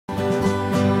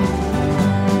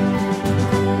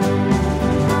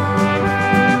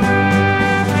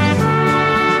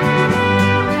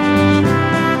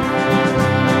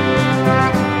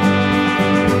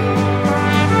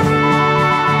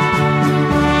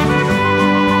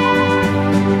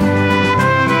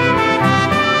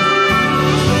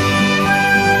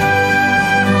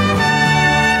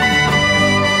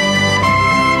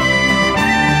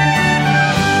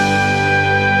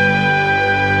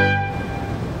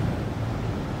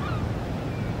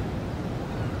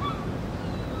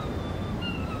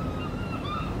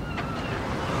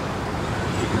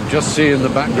just see in the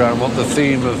background what the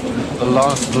theme of the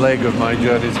last leg of my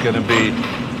journey is going to be.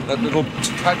 That little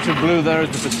patch of blue there is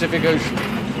the Pacific Ocean.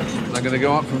 I'm going to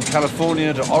go up from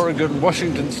California to Oregon,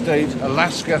 Washington State,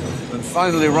 Alaska, and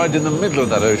finally right in the middle of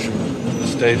that ocean, the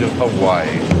state of Hawaii.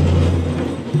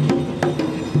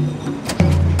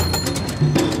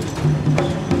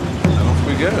 And off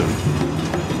we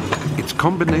go. Its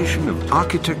combination of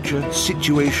architecture,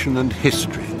 situation, and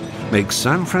history makes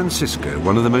San Francisco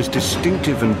one of the most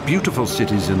distinctive and beautiful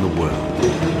cities in the world.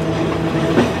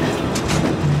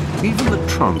 Even the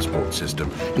transport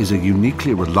system is a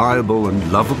uniquely reliable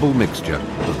and lovable mixture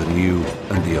of the new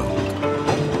and the old.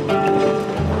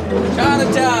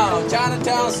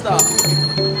 Chinatown stop.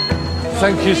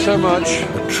 Thank you so much.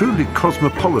 A truly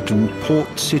cosmopolitan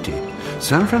port city,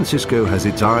 San Francisco has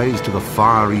its eyes to the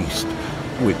Far East,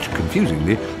 which,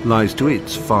 confusingly, lies to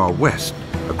its far west,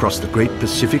 across the great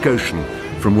Pacific Ocean,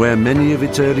 from where many of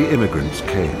its early immigrants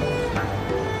came.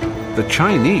 The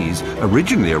Chinese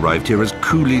originally arrived here as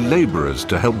coolie laborers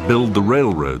to help build the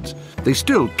railroads. They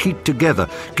still keep together,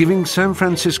 giving San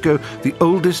Francisco the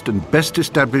oldest and best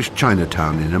established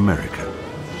Chinatown in America.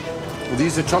 Well,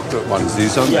 these are chocolate ones,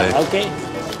 these, aren't they? Yeah, okay.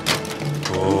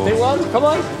 Oh. Take one, come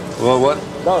on. Well, what?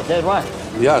 No, take one.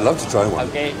 Yeah, I'd love to try one.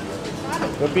 Okay.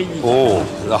 Oh,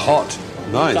 they're hot.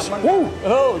 Nice.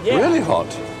 Oh, yeah. Really hot.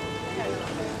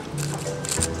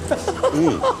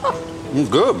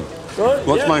 Good. Good,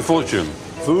 What's yeah. my fortune?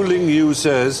 Fooling You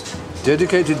says,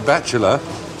 dedicated bachelor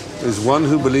is one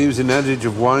who believes in adage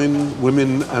of wine,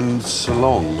 women, and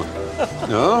salon.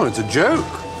 Oh, it's a joke.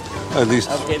 At least,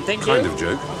 Okay, thank kind you. of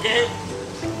joke. Okay.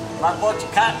 What you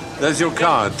cut? There's your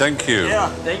card, thank you. Yeah,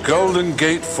 thank you. Golden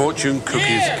Gate Fortune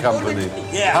Cookies Yeah, Company.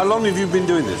 yeah. How long have you been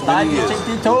doing this? Many years?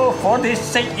 1962,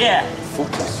 46 years.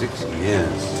 46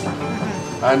 years.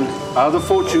 And are the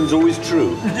fortunes always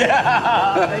true? Thank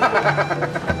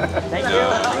you.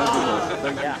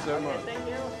 Thank you so much. Thank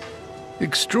you.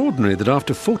 Extraordinary that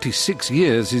after 46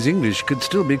 years his English could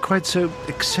still be quite so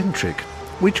eccentric,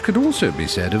 which could also be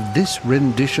said of this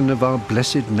rendition of our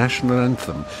blessed national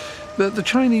anthem. But the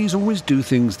Chinese always do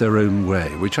things their own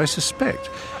way, which I suspect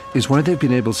is why they've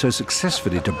been able so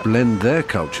successfully to blend their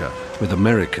culture with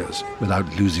America's without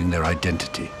losing their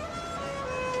identity.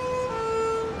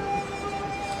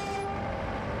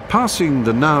 Passing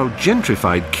the now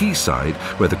gentrified quayside,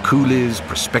 where the coolies,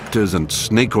 prospectors and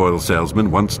snake oil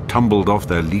salesmen once tumbled off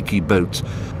their leaky boats,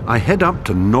 I head up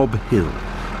to Nob Hill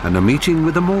and a meeting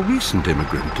with a more recent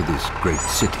immigrant to this great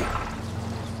city.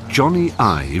 Johnny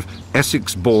Ive,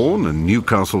 Essex-born and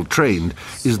Newcastle-trained,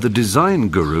 is the design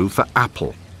guru for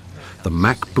Apple. The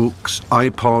MacBooks,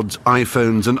 iPods,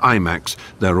 iPhones and iMacs,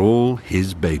 they're all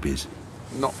his babies.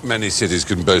 Not many cities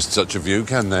can boast such a view,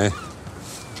 can they?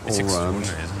 It's All round.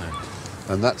 extraordinary, isn't it?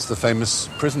 And that's the famous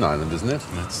prison island, isn't it?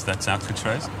 That's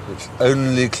Alcatraz. Which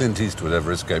only Clint Eastwood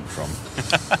ever escaped from.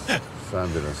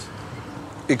 Fabulous.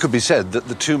 It could be said that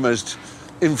the two most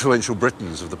influential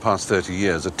Britons of the past 30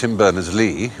 years are Tim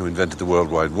Berners-Lee, who invented the World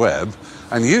Wide Web,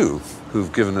 and you,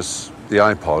 who've given us the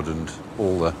iPod and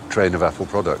all the train of Apple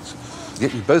products.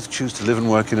 Yet you both choose to live and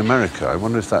work in America. I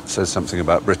wonder if that says something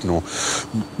about Britain or,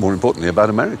 more importantly, about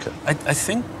America. I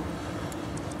think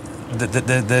that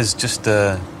there's just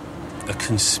a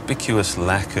conspicuous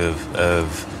lack of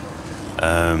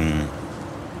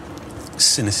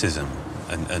cynicism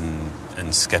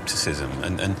and skepticism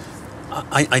and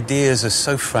ideas are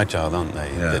so fragile, aren't they?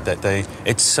 Yeah. That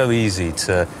it's so easy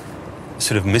to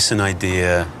sort of miss an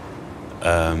idea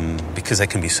because they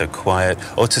can be so quiet,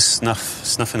 or to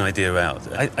snuff an idea out.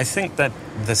 I think that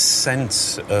the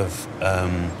sense of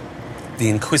the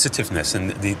inquisitiveness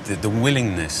and the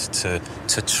willingness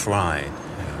to try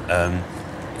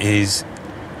is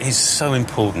so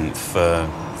important for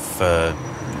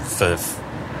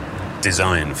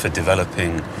design, for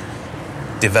developing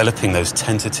those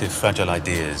tentative, fragile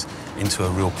ideas into a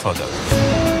real product.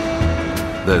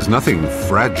 There's nothing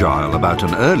fragile about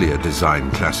an earlier design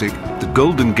classic. The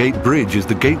Golden Gate Bridge is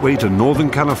the gateway to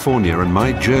Northern California and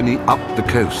my journey up the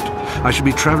coast. I shall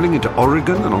be traveling into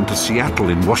Oregon and on to Seattle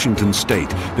in Washington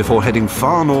State before heading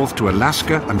far north to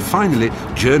Alaska and finally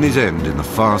Journey's End in the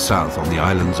far south on the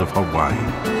islands of Hawaii.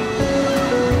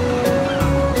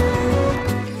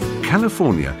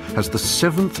 California has the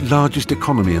 7th largest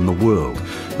economy in the world,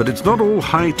 but it's not all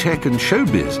high-tech and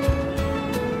showbiz.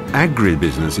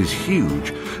 Agribusiness is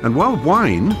huge, and while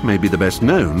wine may be the best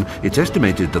known, it's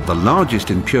estimated that the largest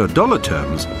in pure dollar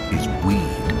terms is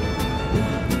weed.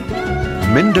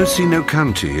 Mendocino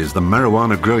County is the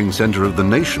marijuana growing center of the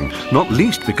nation, not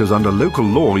least because under local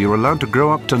law you're allowed to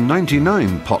grow up to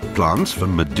 99 pot plants for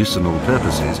medicinal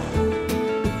purposes.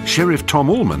 Sheriff Tom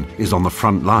Allman is on the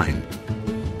front line.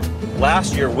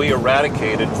 Last year, we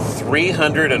eradicated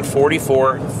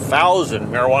 344,000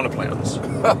 marijuana plants.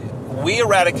 We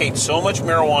eradicate so much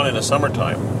marijuana in the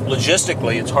summertime.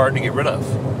 Logistically, it's hard to get rid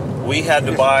of. We had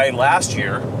to buy last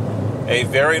year a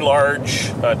very large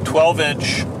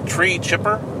 12-inch tree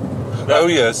chipper. Oh,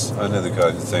 yes, I know the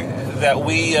kind of thing. That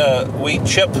we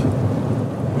chip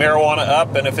marijuana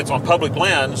up, and if it's on public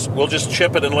lands, we'll just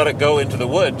chip it and let it go into the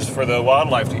woods for the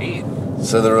wildlife to eat.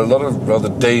 So there are a lot of rather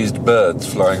dazed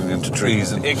birds flying into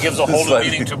trees. And it gives a whole new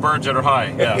meaning to birds that are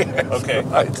high. Yeah. Yes, okay.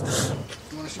 Right.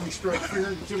 You want to see me strike fear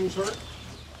into Timmy's heart?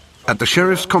 At the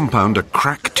sheriff's compound, a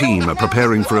crack team are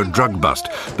preparing for a drug bust.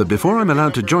 But before I'm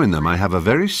allowed to join them, I have a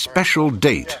very special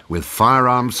date with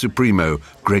firearms supremo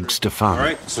Greg Stefan. All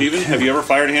right, Stephen, have you ever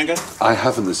fired a handgun? I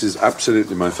haven't. This is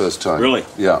absolutely my first time. Really?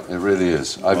 Yeah, it really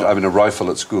is. I mean, a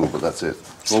rifle at school, but that's it.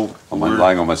 Well,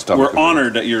 lying on my stomach. We're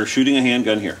honored that you're shooting a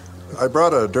handgun here. I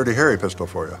brought a Dirty Harry pistol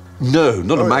for you. No,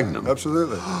 not a yeah, Magnum.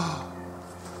 Absolutely.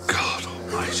 God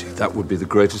almighty, that would be the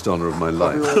greatest honor of my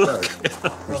life.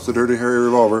 It's the Dirty Harry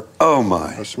revolver. Oh,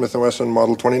 my. A Smith & Wesson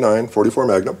Model 29, 44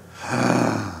 Magnum.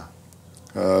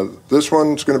 This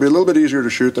one's going to be a little bit easier to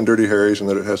shoot than Dirty Harry's in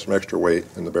that it has some extra weight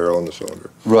in the barrel and the cylinder.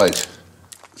 Right.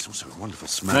 It's also a wonderful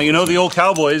smell. Now, you know the old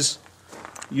cowboys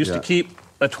used to keep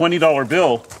a $20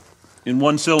 bill in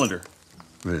one cylinder.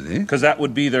 Really? Because that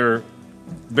would be their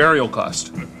burial cost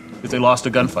if they lost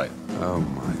a gunfight. Oh,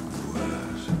 my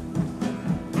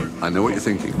word. I know what you're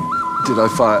thinking. Did I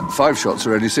fire 5 shots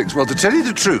or only 6? Well, to tell you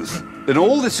the truth, in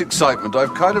all this excitement,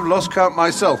 I've kind of lost count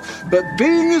myself. But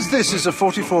being as this is a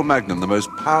 44 Magnum, the most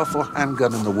powerful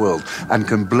handgun in the world, and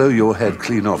can blow your head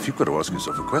clean off, you've got to ask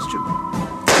yourself a question.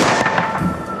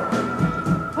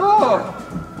 Oh!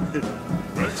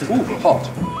 Ooh, hot.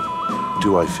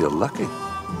 Do I feel lucky?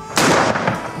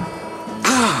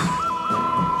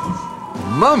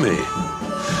 Mummy!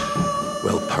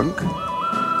 Well, punk, do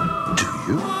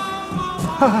you?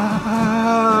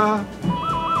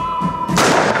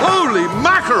 Holy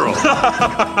mackerel!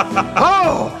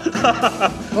 Oh!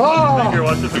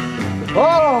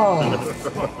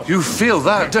 Oh! You feel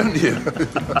that, don't you?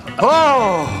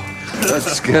 Oh! That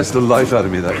scares the life out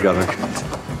of me, that gunner.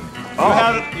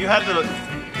 You had the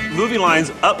movie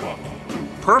lines up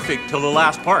perfect till the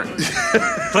last part.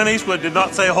 Clint Eastwood did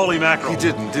not say holy mackerel. He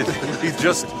didn't, did he? He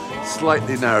just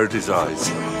slightly narrowed his eyes.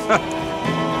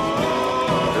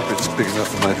 Hope it's big enough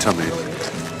for my tummy.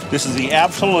 This is the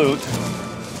absolute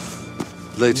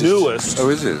Latest. newest Oh,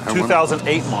 is it?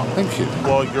 2008 model. Thank you.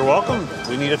 Well, you're welcome.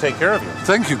 We need to take care of you.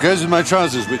 Thank you. Goes in my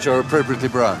trousers, which are appropriately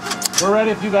brown. We're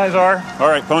ready if you guys are. All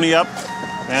right, pony up,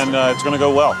 and it's going to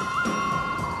go well.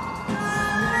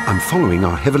 I'm following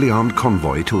our heavily armed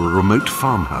convoy to a remote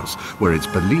farmhouse where it's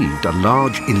believed a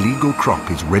large illegal crop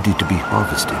is ready to be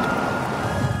harvested.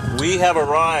 We have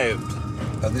arrived.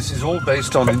 And this is all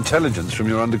based on intelligence from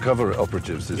your undercover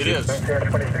operatives, It is.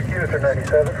 26 units are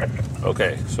 97.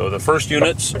 Okay, so the first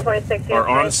units 26 are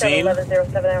on scene,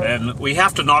 1107 and we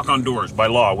have to knock on doors by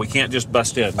law. We can't just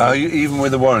bust in. Even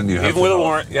with a warrant, you have Even with a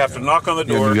warrant, you have to knock on the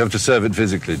door. You have to serve it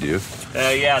physically, do you?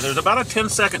 Yeah, there's about a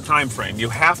 10-second time frame. You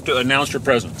have to announce your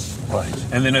presence. Right.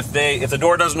 And then if the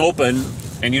door doesn't open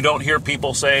and you don't hear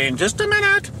people saying, just a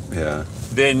minute, Yeah.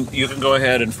 then you can go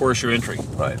ahead and force your entry.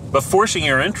 Right. But forcing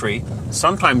your entry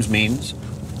sometimes means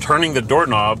turning the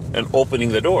doorknob and opening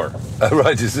the door.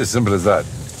 Right, it's as simple as that.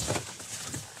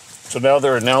 So now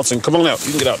they're announcing, come on out,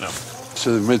 you can get out now.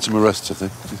 So they've made some arrests, have they,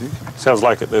 do you think? Sounds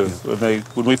like it.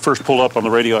 When we first pulled up on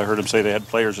the radio, I heard them say they had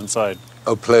players inside.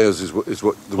 Oh, players is what the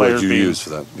word Players you being- use for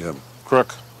that, yeah.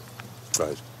 Crook.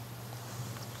 Right.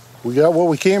 We got what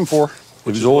we came for.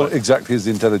 It was all exactly as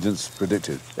the intelligence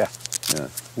predicted. Yeah. Yeah.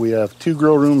 We have 2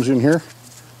 grow rooms in here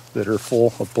that are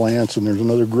full of plants, and there's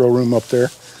another grow room up there.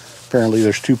 Apparently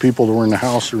there's 2 people that were in the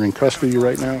house who are in custody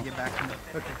right now.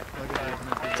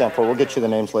 10-4, we'll get you the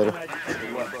names later.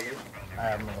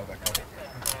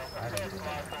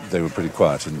 They were pretty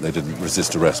quiet and they didn't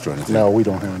resist arrest or anything. No, we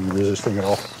don't have any resisting at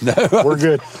all. No. We're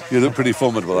good. You look pretty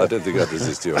formidable. I don't think I'd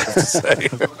resist you, I have to say.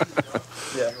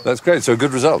 That's great. So a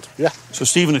good result. Yeah. So,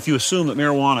 Stephen, if you assume that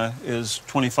marijuana is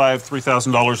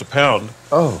 $3,000 a pound,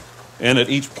 Oh. and that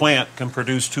each plant can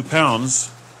produce 2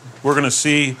 pounds, we're going to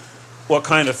see what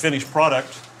kind of finished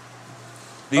product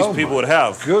these people would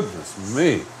have. Goodness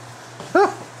me.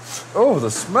 Oh,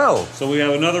 the smell. So we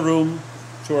have another room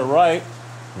to our right.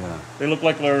 Yeah. They look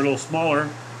like they're a little smaller,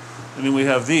 and then we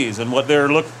have these. And what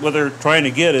they're trying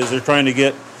to get is they're trying to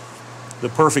get the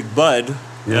perfect bud,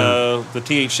 the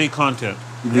THC content.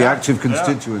 The active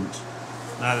constituent.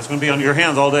 Now, it's going to be on your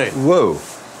hands all day. Whoa.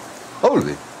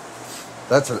 Holy.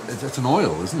 It's an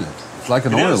oil, isn't it? It's like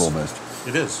an oil almost.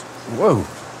 It is. Whoa.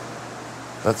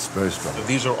 That's very strong. So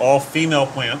these are all female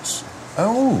plants.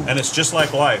 Oh. And it's just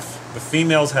like life. The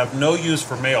females have no use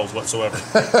for males whatsoever.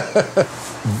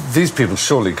 These people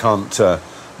surely can't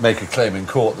make a claim in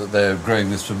court that they're growing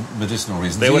this for medicinal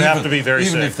reasons. They would have to be very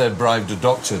Even sick. if they've bribed a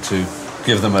doctor to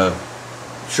give them a...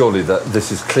 Surely that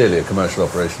this is clearly a commercial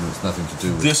operation. It's nothing to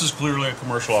do with... This is clearly a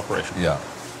commercial operation. Yeah.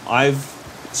 I've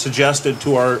suggested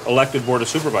to our elected board of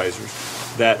supervisors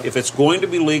that if it's going to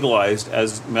be legalized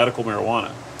as medical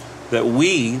marijuana, that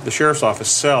we, the sheriff's office,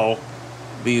 sell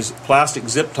these plastic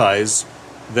zip ties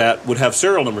that would have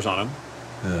serial numbers on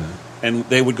them, and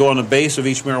they would go on the base of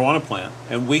each marijuana plant,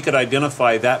 and we could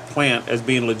identify that plant as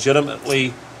being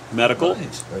legitimately medical,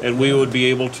 and we would be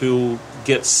able to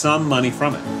get some money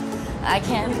from it. I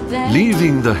can't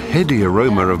Leaving the heady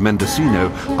aroma of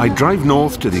Mendocino, I drive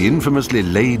north to the infamously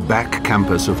laid-back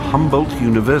campus of Humboldt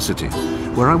University,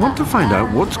 where I want to find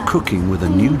out what's cooking with a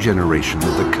new generation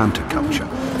of the counterculture,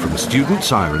 from student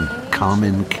siren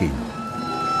Carmen King.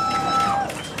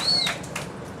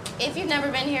 If you've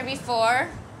never been here before,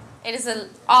 it is an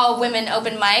all-women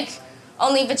open mic.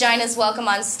 Only vaginas welcome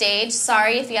on stage.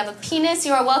 Sorry, if you have a penis,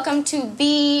 you are welcome to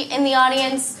be in the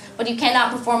audience, but you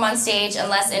cannot perform on stage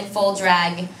unless in full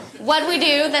drag. What we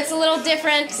do that's a little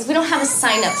different is we don't have a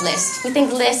sign-up list. We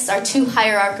think lists are too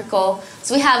hierarchical,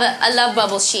 so we have a love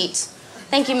bubble sheet.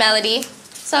 Thank you, Melody.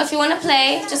 So if you want to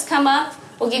play, just come up.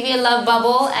 We'll give you a love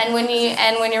bubble, and when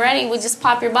you're ready, we just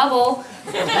pop your bubble.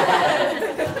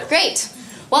 Great.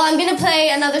 Well, I'm gonna play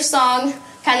another song.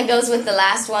 Kind of goes with the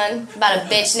last one about a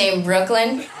bitch named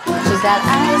Brooklyn. She's got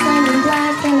eyes on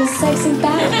black and a sexy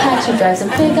backpack. She drives a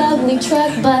big ugly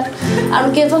truck, but I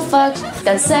don't give a fuck. She's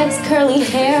got sex, curly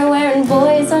hair, wearing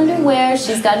boys' underwear.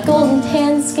 She's got golden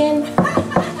tan skin.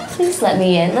 Please let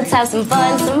me in. Let's have some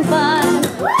fun, some fun.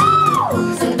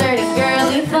 Some dirty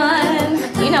girly fun.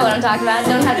 You know what I'm talking about.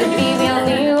 Don't have to be the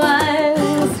only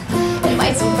ones.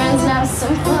 Invite some friends and have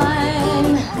some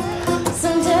fun.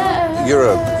 Some dirt.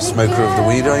 You're a smoker of the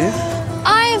weed, are you?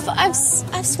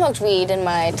 I've smoked weed in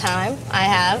my time. I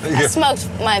have. I've smoked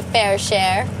my fair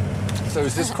share. So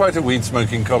is this quite a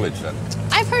weed-smoking college, then?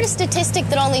 I've heard a statistic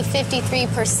that only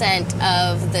 53%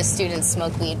 of the students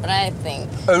smoke weed, but I think...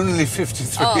 Only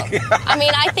 53? Oh, I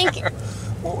mean, I think...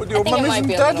 What would your mummies and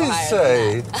daddies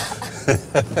say?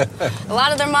 A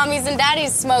lot of their mommies and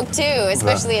daddies smoke, too,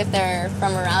 especially if they're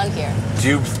from around here. Do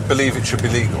you believe it should be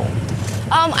legal?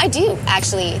 I do,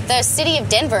 actually. The city of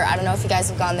Denver, I don't know if you guys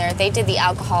have gone there, they did the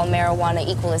Alcohol Marijuana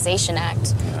Equalization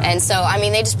Act. And so, I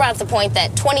mean, they just brought up the point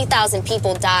that 20,000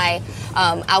 people die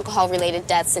alcohol-related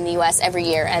deaths in the U.S. every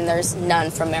year, and there's none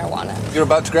from marijuana. You're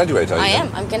about to graduate, are you? I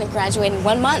am. I'm going to graduate in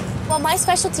 1 month. Well, my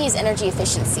specialty is energy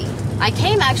efficiency. I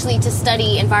came, actually, to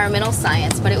study environmental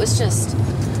science, but it was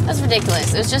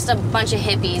ridiculous. It was just a bunch of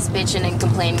hippies bitching and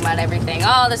complaining about everything.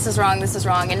 Oh, this is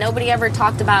wrong, and nobody ever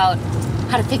talked about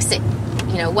how to fix it.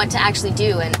 You know, what to actually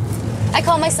do, and I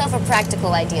call myself a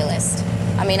practical idealist.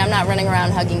 I mean, I'm not running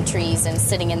around hugging trees and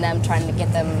sitting in them trying to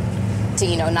get them to,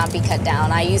 you know, not be cut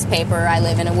down. I use paper, I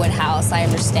live in a wood house, I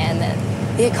understand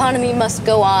that the economy must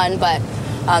go on, but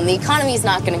the economy is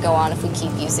not going to go on if we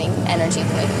keep using energy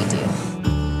the way that we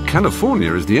do.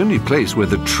 California is the only place where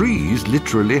the trees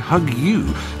literally hug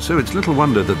you, so it's little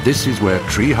wonder that this is where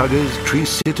tree huggers, tree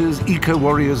sitters,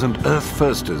 eco-warriors and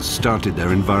earth-firsters started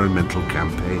their environmental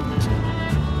campaigns.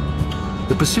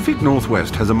 The Pacific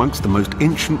Northwest has amongst the most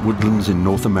ancient woodlands in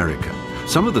North America.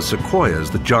 Some of the sequoias,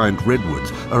 the giant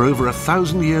redwoods, are over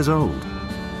 1,000 years old.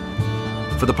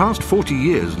 For the past 40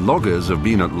 years, loggers have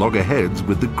been at loggerheads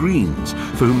with the Greens,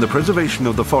 for whom the preservation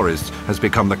of the forests has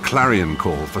become the clarion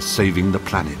call for saving the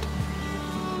planet.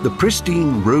 The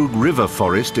pristine Rogue River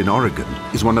forest in Oregon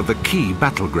is one of the key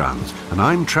battlegrounds, and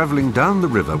I'm traveling down the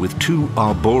river with two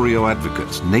arboreal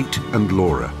advocates, Nate and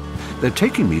Laura. They're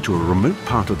taking me to a remote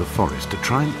part of the forest to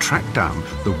try and track down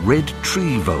the red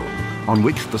tree vole on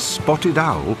which the spotted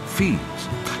owl feeds.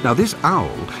 Now, this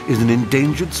owl is an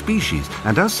endangered species,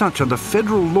 and as such, under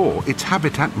federal law, its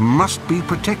habitat must be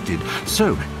protected.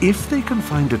 So, if they can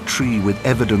find a tree with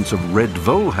evidence of red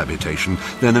vole habitation,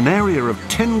 then an area of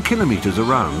 10 kilometers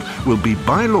around will be,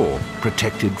 by law,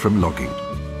 protected from logging.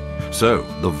 So,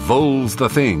 the vole's the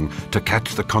thing to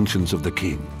catch the conscience of the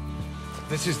king.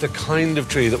 This is the kind of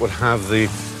tree that would have the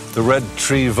red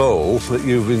tree vole that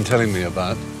you've been telling me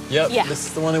about. Yep, yeah. This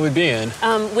is the one it would be in.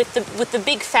 With the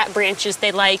big fat branches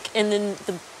they like, and then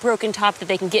the broken top that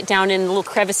they can get down in little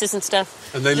crevices and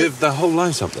stuff. And they live their whole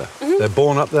lives up there. Mm-hmm. They're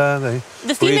born up there. They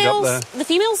breed up there. The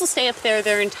females will stay up there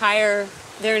their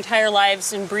entire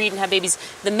lives and breed and have babies.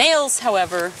 The males,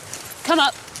 however, come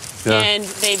up and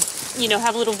they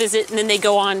have a little visit, and then they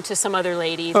go on to some other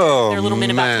lady. Oh, They're little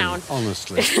men about man, town.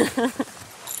 honestly.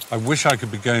 I wish I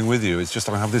could be going with you. It's just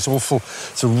I have this awful...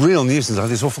 It's a real nuisance. I have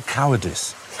this awful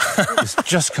cowardice. It's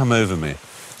just come over me.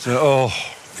 So,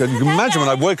 can you imagine when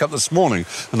I woke up this morning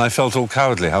and I felt all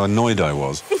cowardly, how annoyed I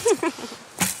was.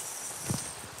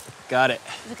 Got it.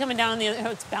 Is it coming down the other...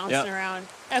 Oh, it's bouncing around.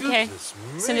 Okay,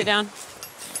 send it down.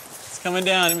 It's coming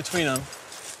down in between them.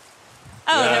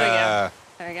 Oh, there we go.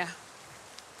 There we go.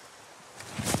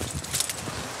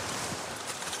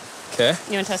 Okay.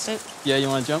 You want to test it? Yeah, you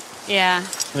want to jump? Yeah.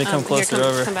 Let me come closer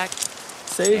over. Come back.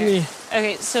 Save me.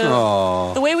 Okay,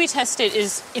 so the way we test it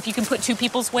is if you can put 2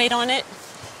 people's weight on it,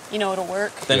 it'll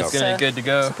work. Then it's going to be good to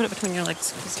go. So put it between your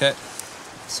legs. Okay.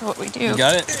 So what we do... You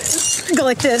got it? Go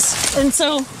like this. And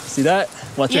so... See that?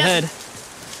 Watch your head.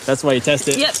 That's why you test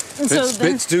it. Yep. And so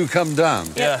bits do come down.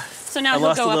 Yeah. So now I he'll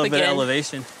lost go a little up bit again. of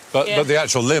elevation. But the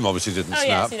actual limb obviously didn't snap. Oh,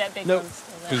 yeah, see that big one?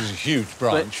 Because it's a huge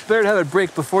branch. But better to have it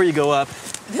break before you go up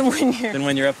than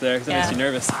when you're up there, because it makes you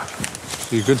nervous.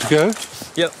 So you good to go?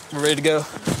 Yep, we're ready to go.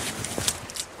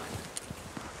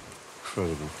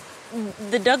 Incredible.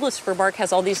 The Douglas fir bark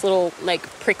has all these little,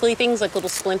 prickly things, like little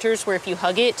splinters, where if you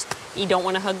hug it, you don't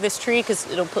want to hug this tree because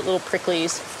it'll put little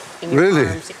pricklies in your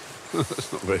arms.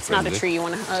 That's not very It's not friendly. a tree you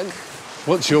want to hug.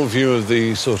 What's your view of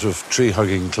the sort of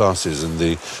tree-hugging classes and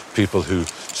the people who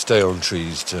stay on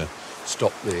trees to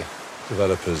stop the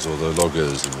developers or the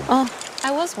loggers? Oh,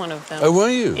 I was one of them. Oh, were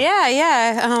you?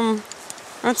 Yeah.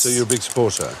 So you're a big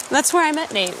supporter? That's where I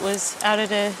met Nate, was out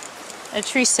at a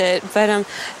tree sit. But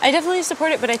I definitely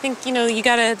support it, but I think,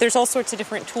 there's all sorts of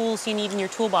different tools you need in your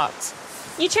toolbox.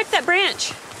 You check that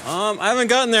branch. I haven't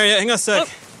gotten there yet. Hang on a sec.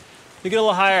 You get a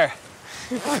little higher.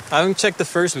 I haven't checked the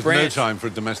first There's branch. no time for a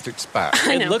domestic spat.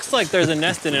 It looks like there's a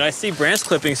nest in it. I see branch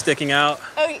clippings sticking out.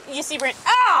 Oh, you see branch?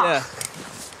 Oh! Yeah.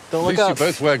 Don't At look least up. you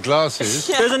both wear glasses.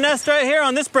 There's a nest right here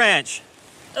on this branch.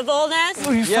 A vole nest?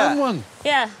 Oh, you found one?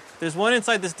 Yeah. There's one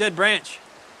inside this dead branch.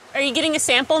 Are you getting a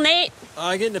sample, Nate?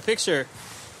 I'm getting a picture.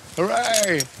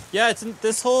 Hooray! Yeah,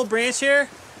 this whole branch here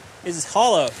is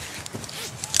hollow.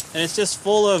 And it's just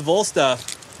full of vole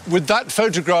stuff. Would that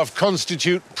photograph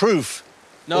constitute proof?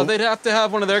 No, they'd have to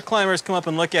have one of their climbers come up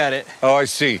and look at it. Oh, I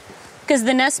see. Because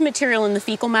the nest material and the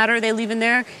fecal matter they leave in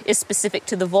there is specific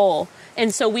to the vole.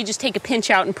 And so we just take a pinch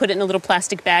out and put it in a little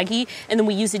plastic baggie, and then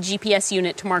we use a GPS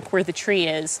unit to mark where the tree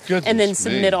is. And then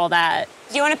submit all that.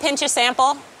 Do you want to pinch a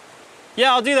sample?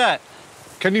 Yeah, I'll do that.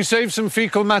 Can you save some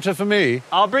fecal matter for me?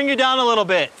 I'll bring you down a little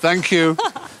bit. Thank you.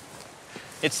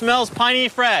 It smells piney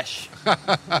fresh.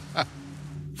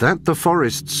 That the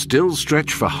forests still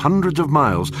stretch for hundreds of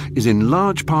miles is in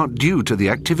large part due to the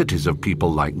activities of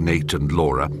people like Nate and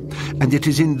Laura, and it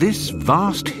is in this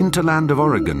vast hinterland of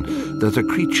Oregon that a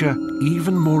creature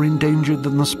even more endangered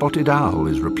than the spotted owl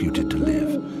is reputed to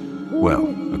live. Well,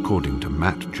 according to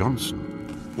Matt Johnson.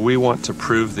 We want to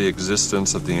prove the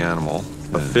existence of the animal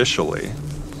officially,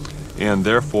 and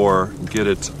therefore get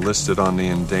it listed on the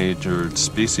endangered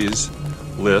species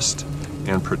list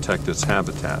and protect its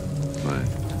habitat. Right.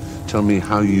 Tell me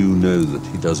how you know that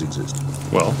he does exist.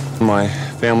 Well, my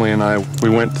family and I, we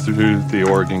went through the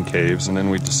Oregon caves, and then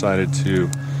we decided to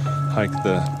hike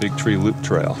the Big Tree Loop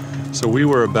Trail. So we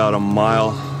were about a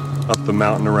mile up the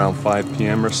mountain around 5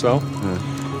 p.m. or so.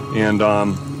 And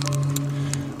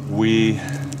we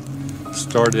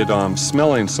started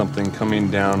smelling something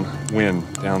coming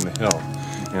downwind down the hill.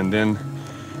 And then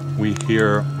we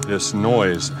hear this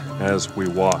noise as we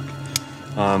walk.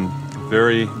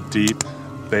 Very deep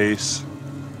bass,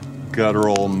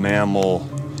 guttural mammal,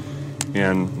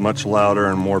 and much louder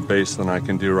and more bass than I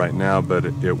can do right now, but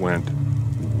it went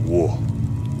whoa,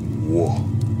 whoa,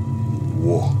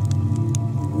 whoa,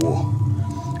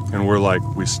 whoa. And we're like,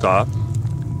 we stop,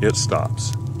 it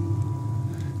stops.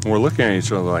 And we're looking at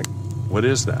each other like, what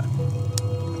is that?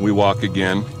 We walk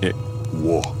again, it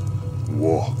whoa,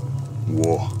 whoa,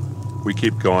 whoa. We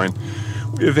keep going.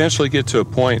 We eventually get to a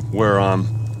point where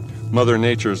Mother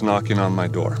Nature is knocking on my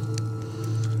door.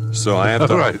 So I have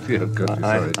to,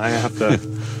 I have to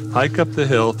hike up the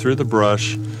hill through the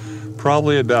brush,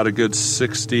 probably about a good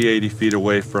 60, 80 feet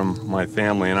away from my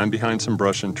family, and I'm behind some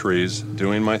brush and trees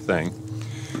doing my thing.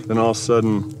 Then all of a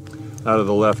sudden, out of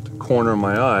the left corner of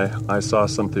my eye, I saw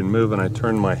something move, and I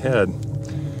turned my head,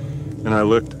 and I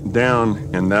looked down,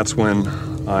 and that's when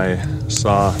I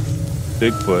saw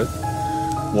Bigfoot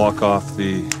walk off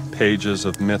the pages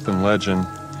of myth and legend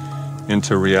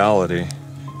into reality.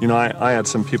 You know, I had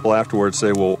some people afterwards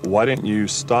say, well, why didn't you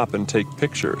stop and take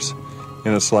pictures?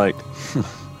 And it's like,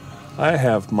 I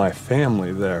have my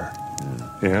family there,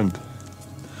 and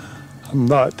I'm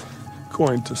not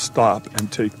going to stop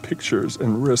and take pictures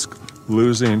and risk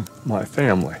losing my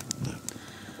family.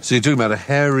 So you're talking about a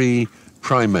hairy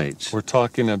primate. We're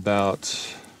talking about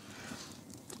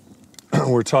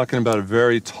a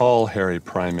very tall hairy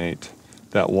primate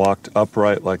that walked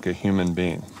upright like a human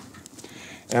being.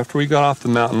 After we got off the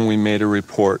mountain, we made a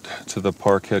report to the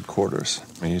park headquarters.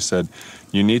 And he said,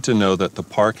 you need to know that the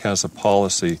park has a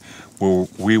policy where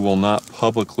we will not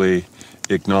publicly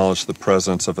acknowledge the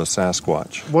presence of a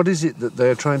Sasquatch. What is it that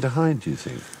they're trying to hide, do you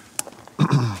think?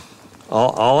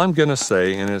 All I'm going to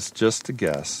say, and it's just a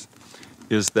guess,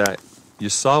 is that you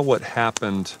saw what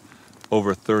happened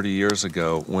over 30 years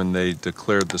ago when they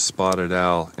declared the spotted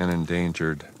owl an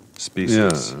endangered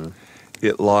species. Yeah.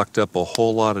 It locked up a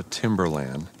whole lot of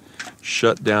timberland,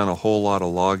 shut down a whole lot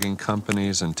of logging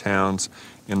companies and towns,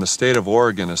 and the state of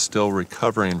Oregon is still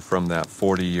recovering from that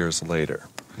 40 years later,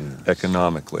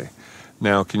 economically.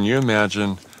 Now, can you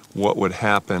imagine what would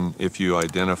happen if you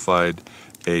identified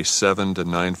a 7 to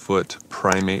 9 foot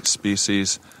primate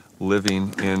species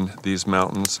living in these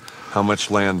mountains? How much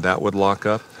land that would lock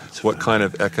up? What kind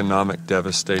of economic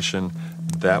devastation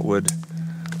that would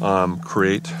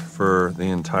create for the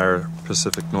entire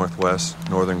Pacific Northwest,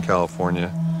 Northern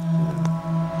California?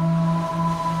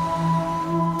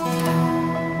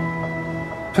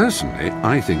 Personally,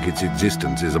 I think its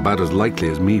existence is about as likely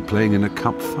as me playing in a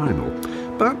cup final.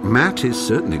 But Matt is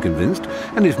certainly convinced,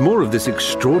 and if more of this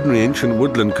extraordinary ancient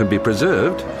woodland can be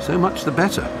preserved, so much the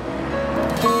better.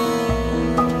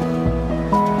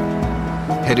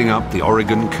 Heading up the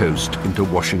Oregon coast into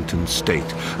Washington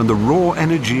state, and the raw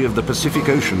energy of the Pacific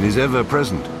Ocean is ever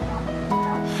present.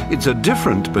 It's a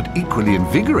different but equally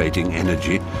invigorating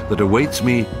energy that awaits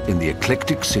me in the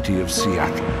eclectic city of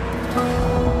Seattle.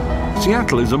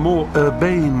 Seattle is a more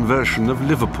urbane version of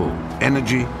Liverpool,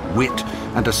 energy, wit,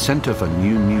 and a centre for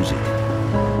new music.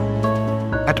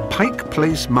 At Pike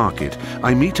Place Market,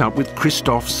 I meet up with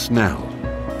Christoph Snell.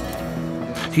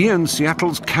 He owns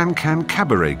Seattle's Can-Can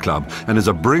Cabaret Club and is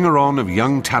a bringer-on of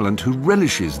young talent who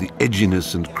relishes the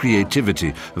edginess and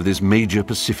creativity of this major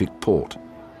Pacific port.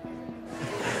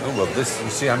 Oh, well, this, you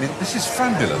see, I mean, this is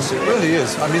fabulous. It really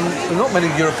is. I mean, not many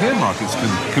European markets can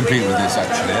compete with this,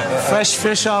 actually. Fresh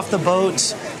fish off the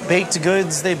boat, baked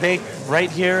goods they bake right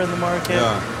here in the market.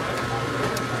 Yeah.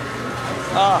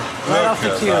 Ah, right off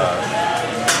the queue.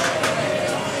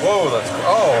 Whoa, that's...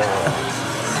 Oh!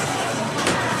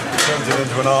 Turns it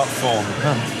into an art form.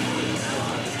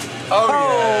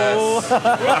 Oh,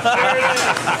 yes!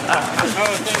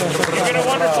 You've been a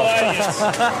wonderful audience.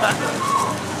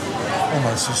 Oh,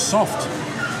 my, it's so soft.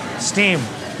 Steam.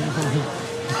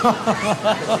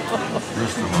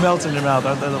 Melt in your mouth,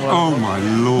 aren't they? Oh, my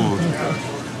Lord.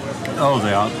 Oh,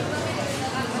 they are.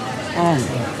 Oh.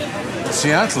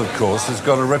 Seattle, of course, has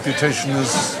got a reputation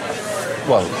as,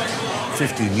 well,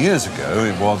 15 years ago,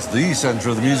 it was the centre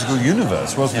of the musical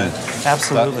universe, wasn't it?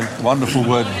 Absolutely. That wonderful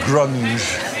word,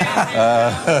 grunge.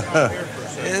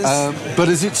 But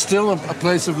is it still a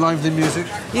place of lively music?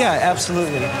 Yeah,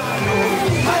 absolutely.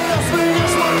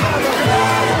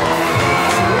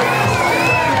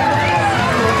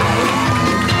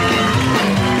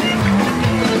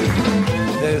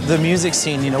 The music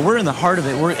scene, you know, we're in the heart of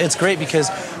it. It's great because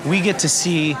we get to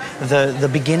see the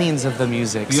beginnings of the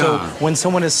music. Yeah. So when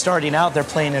someone is starting out, they're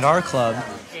playing at our club.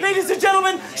 Ladies and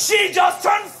gentlemen, she just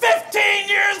turned 15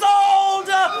 years old!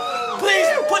 Please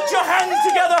put your hands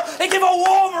together and give a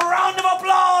warm round of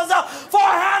applause for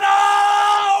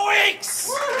Hannah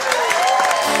Weeks!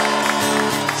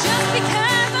 Just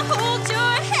because I hold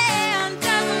your hand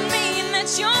doesn't mean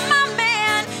that you're my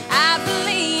man. I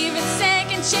believe in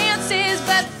second chances,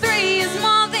 but 3 is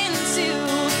more than 2.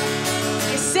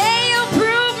 You say you'll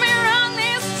prove me wrong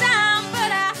this time,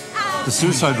 but The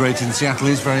suicide rate in Seattle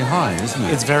is very high, isn't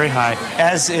it? It's very high,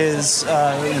 as is,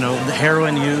 the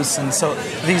heroin use, and so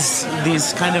these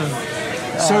kind of...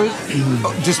 So,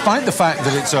 despite the fact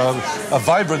that it's a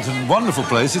vibrant and wonderful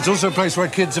place, it's also a place where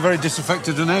kids are very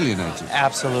disaffected and alienated.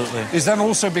 Absolutely. Is that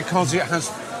also because it has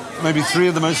maybe 3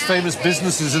 of the most famous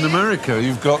businesses in America?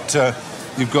 You've got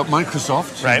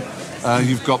Microsoft. Right.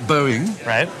 You've got Boeing.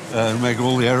 Right. Who make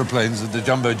all the aeroplanes and the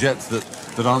jumbo jets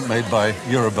that aren't made by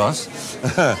Eurobus.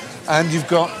 And you've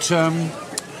got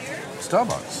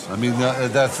Starbucks. I mean,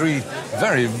 they're 3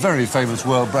 very, very famous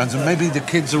world brands, and maybe the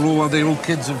kids are they all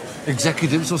kids of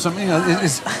executives or something?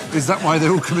 Is that why they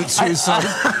all commit suicide?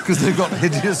 Because they've got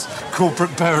hideous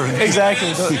corporate parents.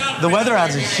 Exactly. The weather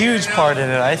adds a huge part in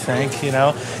it, I think, you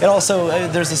know. It also,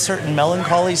 there's a certain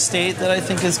melancholy state that I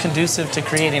think is conducive to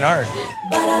creating art.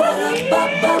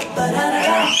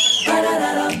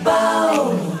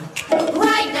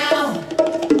 right now,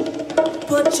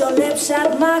 put your lips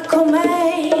at my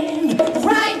command.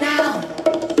 Right now,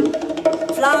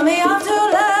 Fly me off to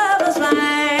lover's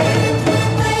land.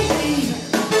 Baby,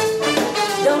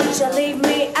 don't you leave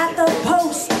me at the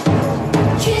post.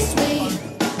 Kiss me,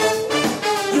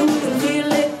 you can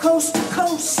feel it coast to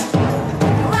coast.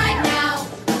 Right now,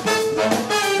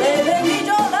 baby, need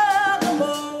your love the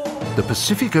most. The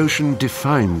Pacific Ocean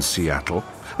defines Seattle,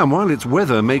 and while its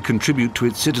weather may contribute to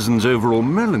its citizens' overall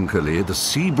melancholy, the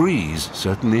sea breeze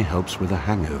certainly helps with a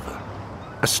hangover.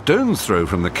 A stone's throw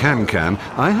from the Can-Can,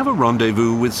 I have a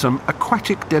rendezvous with some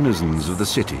aquatic denizens of the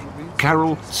city,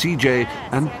 Carol, CJ,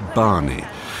 and Barney,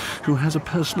 who has a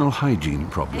personal hygiene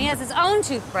problem. And he has his own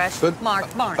toothbrush,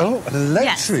 marked Barney. Oh, an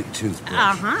electric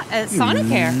toothbrush.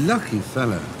 Sonicare. Lucky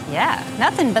fellow. Yeah,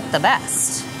 nothing but the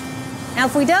best. Now,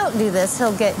 if we don't do this,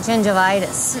 he'll get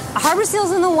gingivitis. Harbor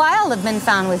seals in the wild have been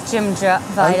found with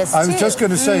gingivitis, I was just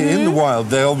going to say, in the wild,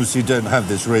 they obviously don't have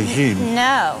this regime.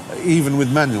 No. Even with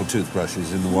manual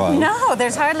toothbrushes in the wild. No,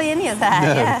 there's hardly any of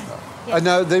that, No. I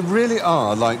know, they really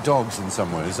are like dogs in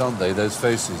some ways, aren't they, those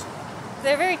faces?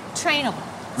 They're very trainable.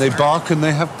 They bark and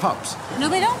they have pups. No,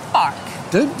 they don't bark.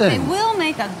 Don't they? They will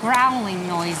make a growling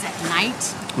noise at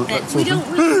night. Well, That that's we all-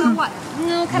 don't really know what.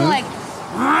 No, kind of No? like...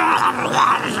 Ooh,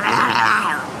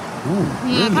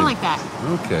 Yeah, kind of like that.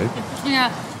 Okay. Yeah.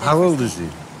 How old is he?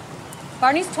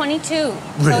 Barney's 22, so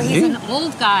Really? he's an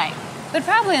old guy. But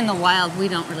probably in the wild, we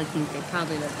don't really think they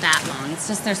probably live that long. It's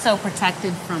just they're so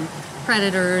protected from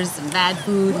predators and bad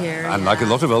food here. And like a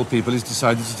lot of old people, he's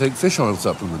decided to take fish oil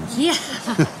supplements. Yeah.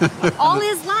 All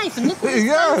his life. And look what it's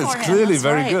Yeah, done it's for him. clearly That's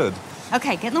very right. good.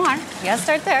 Okay, get in the water. You gotta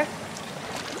start there.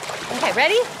 Okay,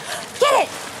 ready? Get it!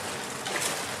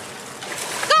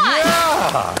 God!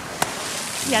 Yeah!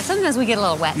 Yeah, sometimes we get a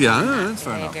little wet. Yeah, that's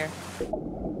fair enough. Behavior.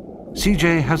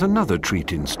 CJ has another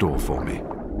treat in store for me.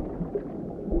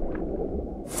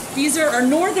 These are our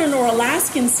northern or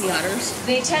Alaskan sea otters.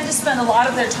 They tend to spend a lot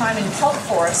of their time in kelp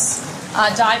forests,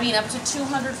 diving up to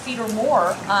 200 feet or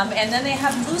more, and then they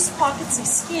have loose pockets of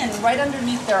skin right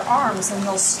underneath their arms, and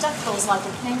they'll stuff those like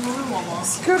a kangaroo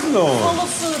almost. Good Lord. Full of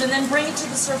food, and then bring it to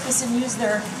the surface and use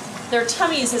their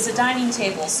tummies as a dining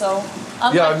table. So,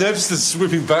 Yeah, I've noticed the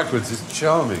swimming backwards is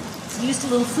charming. used a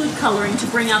little food coloring to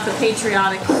bring out the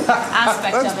patriotic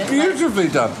aspect of it. That's beautifully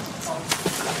done.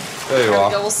 There you There are.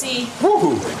 we go. We'll see.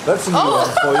 Woo! That's a new Oh.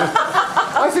 one for you.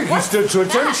 I think he stood to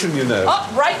attention, you know. Oh,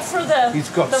 right for the He's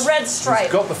got the red stripe.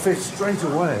 He's got the fish straight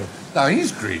away. Now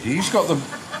he's greedy. He's got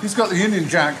the Union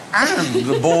Jack and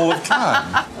the ball of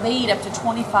clam. They eat up to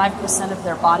 25% of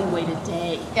their body weight a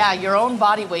day. Yeah, your own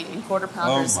body weight in quarter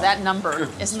pounders. Oh, my that number,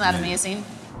 isn't that amazing?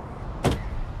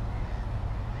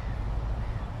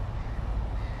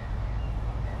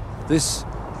 This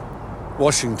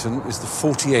Washington is the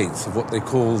 48th of what they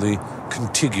call the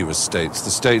contiguous states, the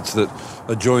states that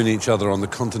adjoin each other on the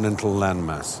continental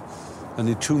landmass.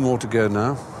 Only two more to go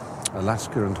now,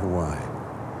 Alaska and Hawaii.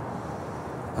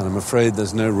 And I'm afraid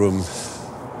there's no room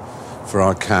for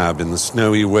our cab in the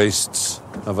snowy wastes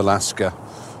of Alaska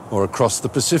or across the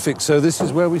Pacific, so this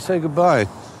is where we say goodbye.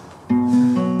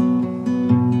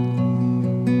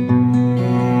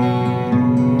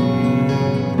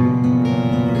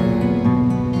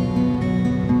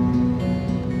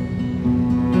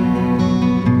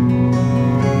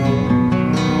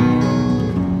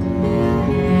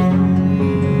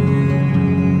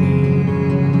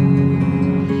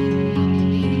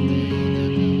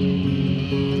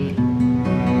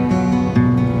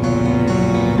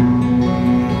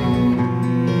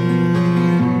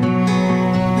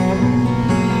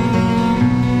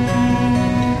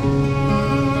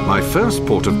 My first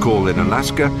port of call in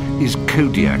Alaska is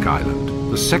Kodiak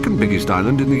Island, the second biggest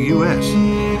island in the US.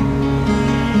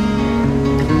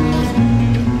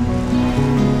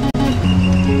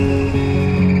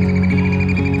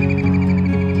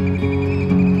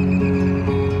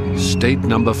 State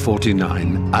number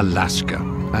 49, Alaska.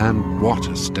 And what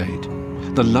a state.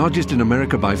 The largest in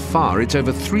America by far, it's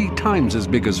over 3 times as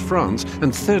big as France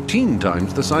and 13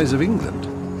 times the size of England.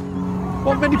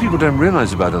 What many people don't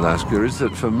realize about Alaska is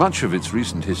that for much of its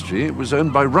recent history, it was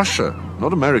owned by Russia,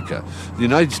 not America. The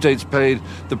United States paid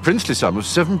the princely sum of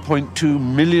 $7.2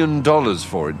 million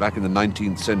for it back in the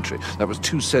 19th century. That was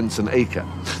 2 cents an acre.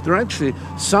 There are actually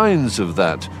signs of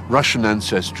that Russian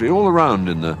ancestry all around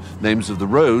in the names of the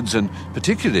roads and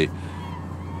particularly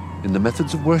in the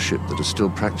methods of worship that are still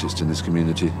practiced in this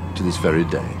community to this very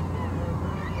day.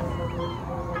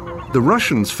 The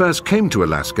Russians first came to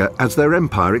Alaska as their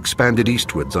empire expanded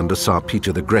eastwards under Tsar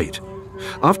Peter the Great.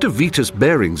 After Vitus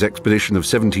Bering's expedition of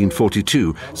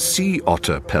 1742, sea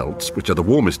otter pelts, which are the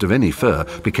warmest of any fur,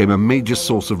 became a major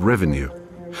source of revenue.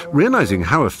 Realizing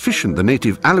how efficient the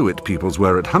native Aleut peoples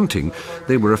were at hunting,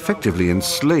 they were effectively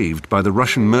enslaved by the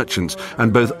Russian merchants,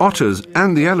 and both otters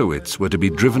and the Alouettes were to be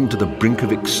driven to the brink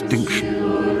of extinction.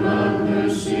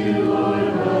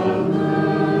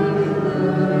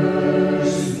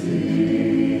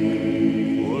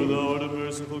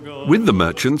 With the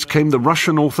merchants came the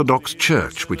Russian Orthodox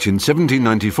Church, which in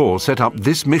 1794 set up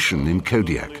this mission in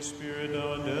Kodiak.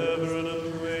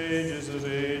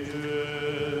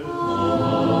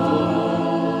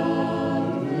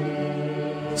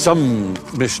 Some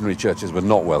missionary churches were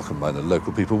not welcomed by the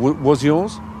local people. Was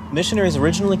yours? Missionaries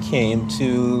originally came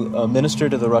to minister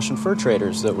to the Russian fur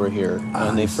traders that were here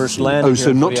when they first landed. Oh,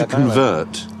 so not to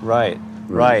convert. Right.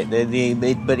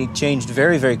 But it changed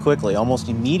very, very quickly, almost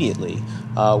immediately,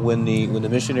 when the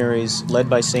missionaries, led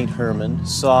by Saint Herman,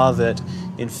 saw that,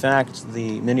 in fact,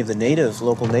 many of the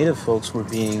local native folks were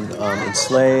being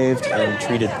enslaved and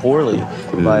treated poorly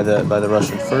by the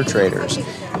Russian fur traders,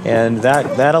 and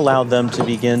that allowed them to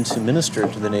begin to minister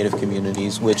to the native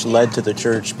communities, which led to the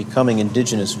church becoming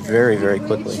indigenous very, very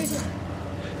quickly.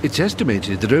 It's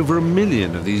estimated that over 1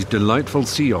 million of these delightful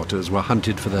sea otters were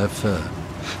hunted for their fur.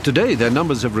 Today, their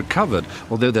numbers have recovered,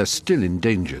 although they're still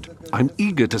endangered. I'm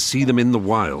eager to see them in the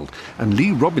wild, and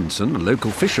Lee Robinson, a local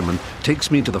fisherman,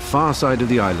 takes me to the far side of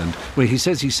the island, where he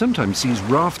says he sometimes sees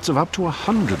rafts of up to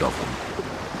 100 of them.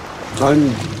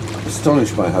 I'm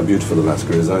astonished by how beautiful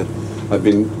Alaska is. I've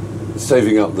been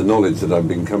saving up the knowledge that I've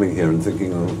been coming here and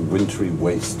thinking of wintry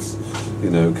wastes,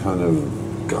 kind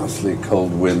of ghastly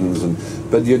cold winds,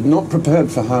 but you're not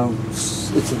prepared for how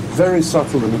it's a very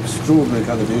subtle and extraordinary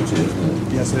kind of beauty, isn't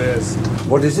it? Yes, it is.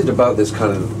 What is it about this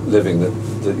kind of living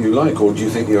that you like, or do you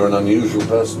think you're an unusual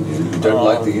person? You don't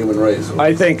like the human race? Or?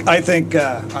 I think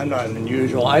I'm not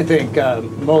unusual. I think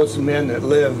most men that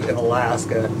live in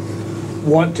Alaska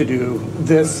want to do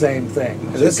this same thing.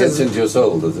 So this gets into your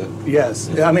soul, does it? Yes.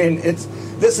 I mean,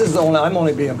 I'm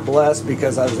only being blessed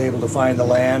because I was able to find the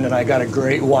land, and I got a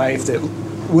great wife that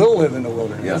will live in the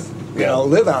wilderness. Yeah.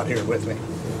 Live out here with me.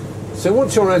 So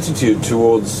what's your attitude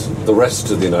towards the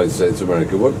rest of the United States of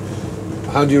America?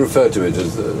 How do you refer to it? Do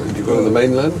you call it the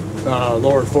mainland?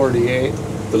 Lower 48.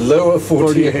 The lower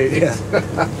 48? Yeah.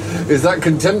 Is that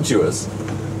contemptuous?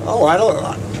 Oh, I don't...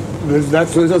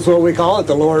 That's what we call it,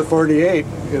 the lower 48.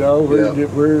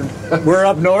 We're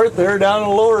up north, they're down in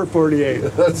the lower 48.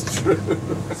 That's true.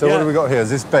 So what have we got here? Is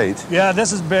this bait? Yeah,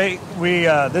 this is bait.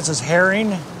 This is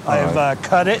herring. I've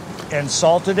cut it and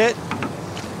salted it.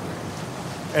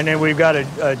 And then we've got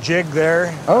a jig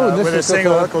there with this thing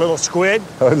like a little squid.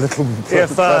 A little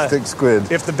plastic squid.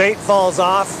 If the bait falls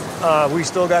off, we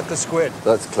still got the squid.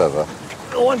 That's clever.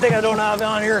 The one thing I don't have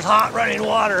on here is hot running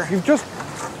water. You've just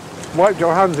wiped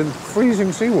your hands in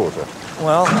freezing seawater.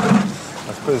 Well,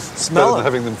 I suppose smell better than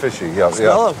having them fishy. Yeah,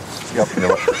 smell them. Yep,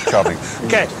 charming.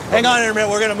 Okay, hang on in a minute.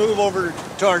 We're going to move over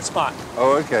to our spot.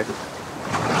 Oh, okay.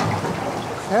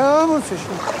 Come on,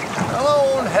 fishing.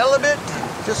 Hello, halibut.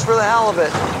 Just for the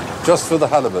halibut. Just for the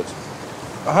halibut.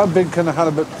 How big can a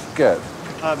halibut get?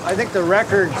 I think the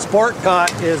record sport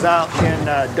caught is out in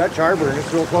Dutch Harbor, and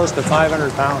it's real close to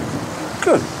 500 pounds.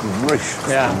 Good gracious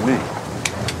me.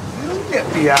 You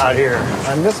get me out here.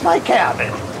 I miss my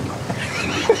cabin.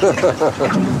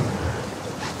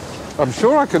 I'm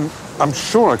sure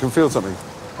I can feel something.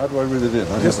 How do I reel it in?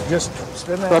 Just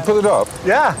spin that. Can I pull it up?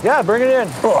 Yeah, bring it in.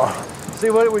 Oh. See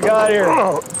what we got here.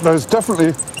 Oh, there's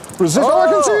definitely resistance. Oh, I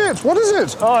can see it. What is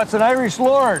it? Oh, it's an Irish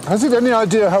lord. Has it any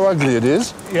idea how ugly it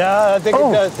is? Yeah, I think it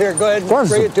does. Here, go ahead and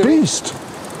bring it to me. Beast.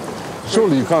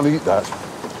 Surely you can't eat that.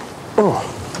 Oh,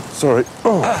 sorry.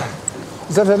 Oh,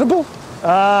 is that edible?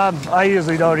 I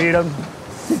usually don't eat them.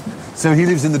 So he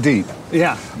lives in the deep?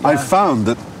 Yeah. I found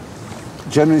that,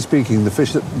 generally speaking, the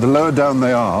fish, the lower down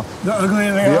they are... The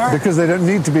uglier they are? Because they don't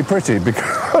need to be pretty.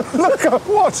 Because look,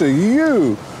 what are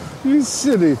you? You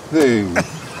silly thing.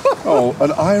 Oh,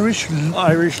 an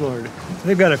Irish lord.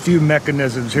 They've got a few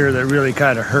mechanisms here that really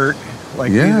kind of hurt.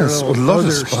 Like yes, a lot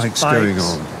of spikes going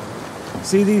on.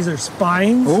 See, these are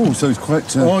spines. Oh, so it's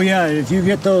quite... Oh, yeah, if you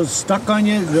get those stuck on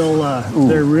you,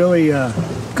 they're really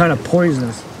kind of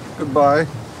poisonous. Goodbye,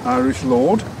 Irish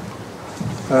lord.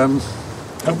 God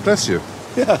bless you.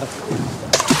 Yeah.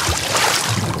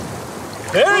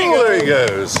 There he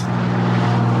goes.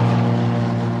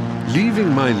 Leaving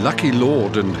my lucky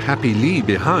lord and happy Lee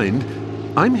behind,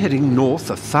 I'm heading north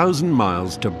 1,000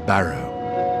 miles to Barrow.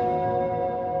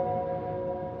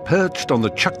 Perched on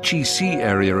the Chukchi Sea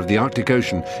area of the Arctic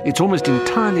Ocean, it's almost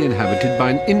entirely inhabited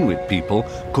by an Inuit people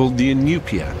called the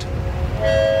Inupiat.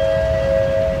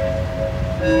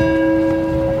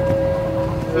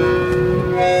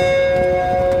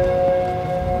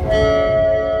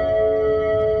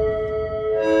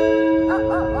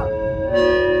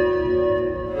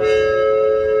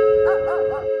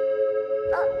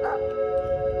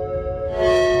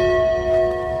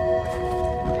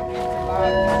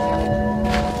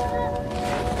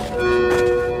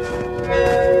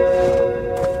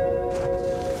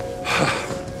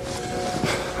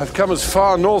 I've come as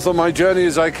far north on my journey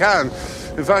as I can.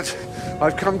 In fact,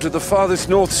 I've come to the farthest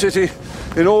north city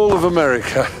in all of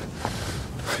America.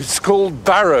 It's called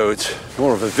Barrow. It's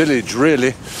more of a village, really.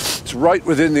 It's right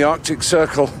within the Arctic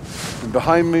Circle. And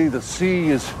behind me, the sea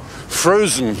is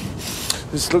frozen.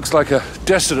 This looks like a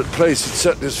desolate place. It's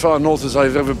certainly as far north as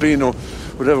I've ever been or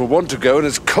would ever want to go, and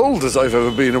as cold as I've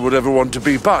ever been or would ever want to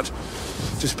be. But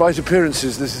despite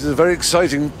appearances, this is a very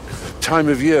exciting time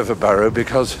of year for Barrow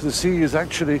because the sea is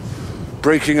actually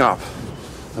breaking up,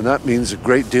 and that means a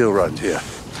great deal round here.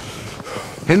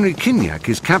 Henry Kinyak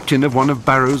is captain of one of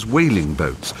Barrow's whaling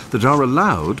boats that are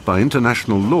allowed by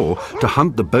international law to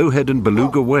hunt the bowhead and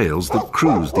beluga whales that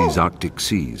cruise these Arctic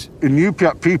seas.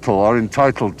 Inupiat people are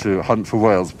entitled to hunt for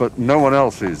whales, but no one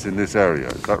else is in this area.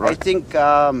 Is that right? I think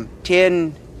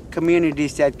 10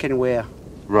 communities that can whale.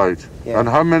 Right. Yeah. And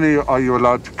how many are you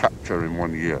allowed to capture in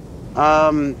 1 year?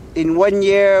 In 1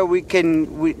 year,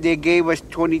 they gave us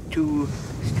 22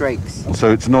 strikes.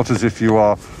 So it's not as if you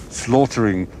are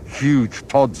slaughtering huge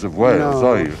pods of whales,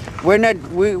 are you? We're not.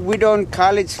 We don't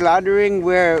call it slaughtering.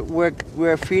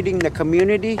 We're feeding the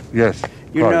community. Yes.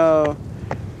 You know,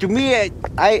 to me,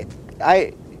 I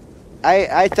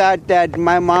thought that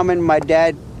my mom and my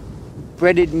dad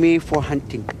bred me for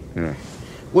hunting. Yeah.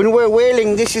 When we're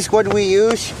whaling, this is what we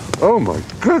use. Oh my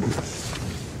goodness!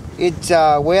 It's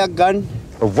a whale gun.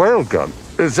 A whale gun?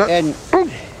 Is that?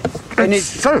 And it's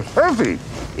so heavy.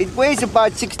 It weighs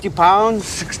about 60 pounds.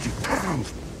 60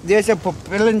 pounds. There's a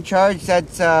propellant charge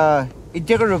that's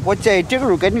Itiguruk. What's a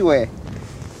Itiguruk anyway?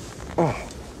 Oh.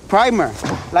 Primer,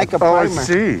 like a primer. Oh, I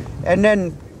see. And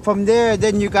then from there,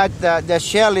 then you got the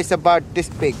shell is about this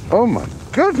big. Oh my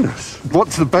goodness!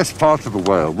 What's the best part of a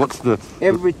whale? What's the?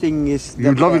 Everything is.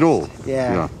 You love it all.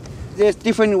 Yeah. There's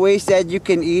different ways that you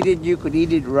can eat it. You could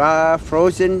eat it raw,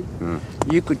 frozen. Yeah.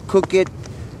 You could cook it.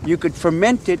 You could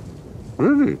ferment it.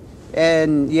 Really?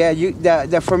 And yeah,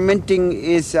 the fermenting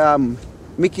is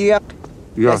mikiak.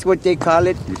 Yeah. That's what they call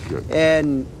it. Mikiak.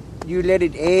 And you let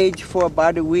it age for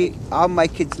about a week. All my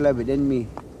kids love it, and me,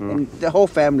 and the whole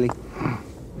family.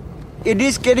 It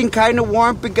is getting kind of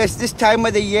warm because this time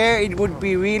of the year it would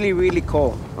be really, really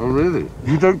cold. Oh, really?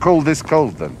 You don't call this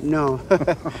cold then? No,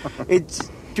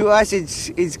 to us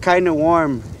it's kind of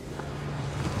warm.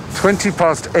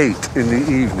 8:20 in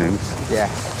the evening. Yeah.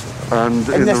 And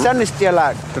the sun is still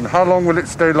out. And how long will it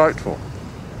stay light for?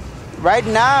 Right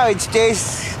now it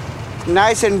stays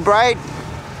nice and bright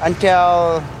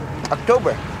until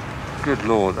October. Good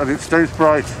Lord. And it stays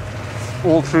bright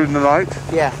all through the night?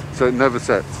 Yeah. So it never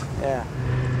sets? Yeah.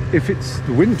 If it's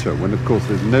the winter, when of course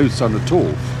there's no sun at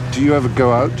all, do you ever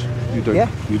go out? You don't? Yeah.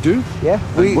 You do? Yeah.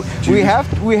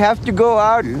 We have to go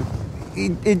out. Yeah.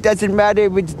 It doesn't matter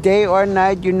if it's day or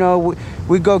night. You know,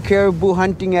 we go caribou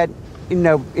hunting in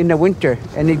the winter,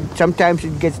 and sometimes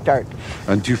it gets dark.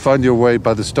 And do you find your way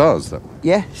by the stars, then?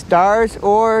 Yeah, stars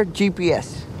or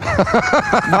GPS.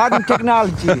 Modern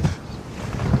technology.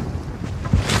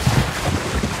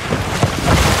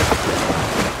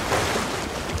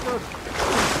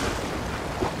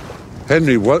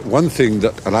 Henry, one thing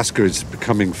that Alaska is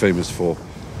becoming famous for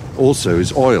also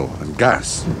is oil and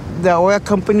gas. The oil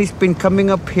company's been coming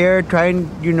up here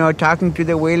talking to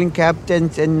the whaling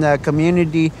captains and the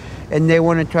community, and they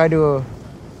want to try to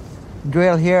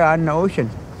drill here on the ocean.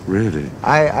 Really?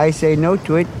 I say no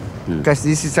to it because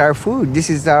this is our food. This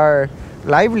is our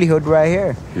livelihood right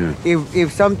here. Yeah.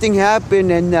 If something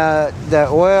happened and the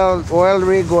oil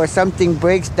rig or something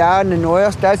breaks down and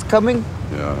oil starts coming,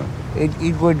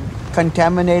 it would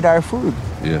contaminate our food.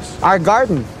 Yes. Our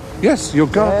garden. Yes, your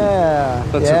garden. Yeah.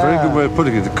 That's a very good way of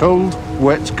putting it. A cold,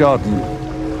 wet garden.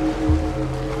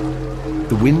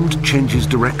 The wind changes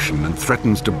direction and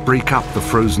threatens to break up the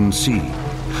frozen sea.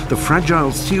 The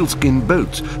fragile sealskin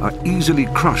boats are easily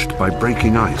crushed by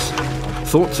breaking ice.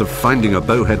 Thoughts of finding a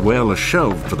bowhead whale are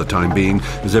shelved for the time being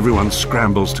as everyone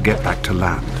scrambles to get back to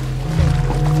land.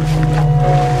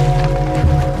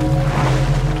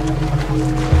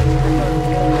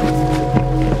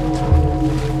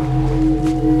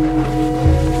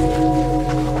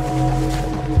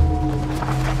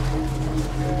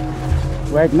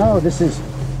 Right now, this is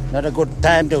not a good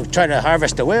time to try to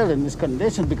harvest the whale in this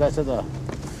condition because of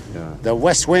the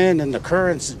west wind and the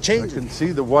currents changing. I can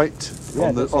see the white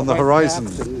on the horizon.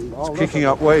 It's kicking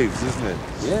up waves, isn't it?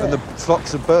 Yeah. And the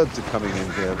flocks of birds are coming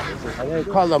in here. They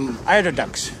call them eider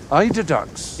ducks. Eider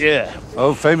ducks? Yeah.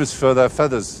 Oh, famous for their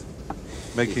feathers,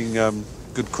 making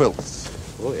good quilts.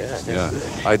 Oh, yeah. Yeah,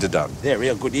 eider duck. They're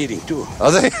real good eating, too. Are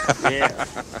they? Yeah.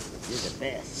 They're the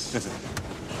best.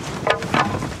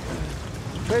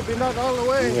 Maybe not all the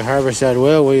way. We harvest that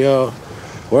whale, we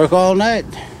work all night.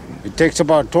 It takes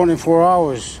about 24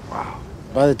 hours. Wow.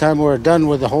 By the time we're done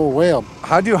with the whole whale.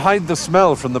 How do you hide the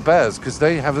smell from the bears? Because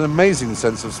they have an amazing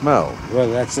sense of smell. Well,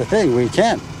 that's the thing. We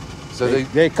can't. So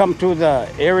they come to the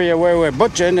area where we're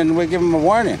butchering and we give them a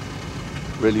warning.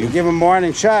 Really? We give them a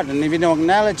warning shot, and if you don't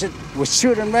acknowledge it, we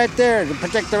shoot them right there to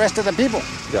protect the rest of the people.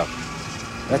 Yeah.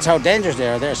 That's how dangerous they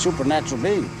are. They're supernatural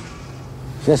beings.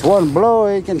 Just one blow,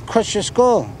 it can crush your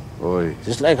skull. Oy.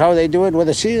 Just like how they do it with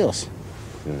the seals.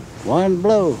 Yeah. One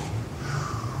blow.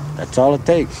 That's all it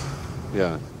takes.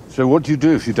 Yeah. So what do you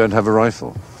do if you don't have a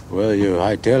rifle? Well, you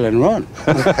hightail and run.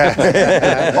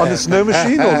 On a snow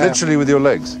machine or literally with your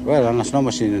legs? Well, on a snow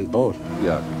machine and boat.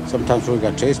 Yeah. Sometimes we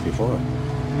got chased before.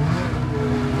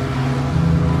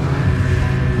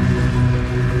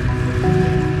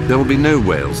 There will be no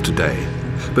whales today,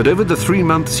 but over the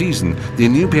 3-month season, the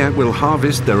Inupiaq will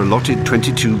harvest their allotted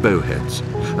 22 bowheads,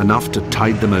 enough to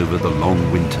tide them over the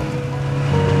long winter.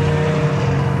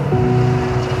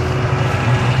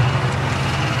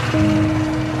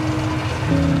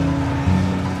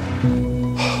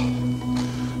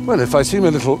 Well, if I seem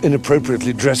a little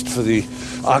inappropriately dressed for the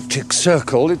Arctic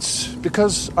Circle, it's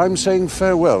because I'm saying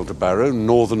farewell to Barrow,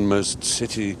 northernmost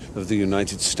city of the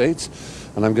United States,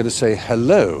 and I'm going to say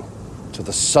hello to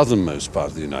the southernmost part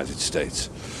of the United States.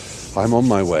 I'm on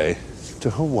my way to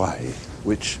Hawaii,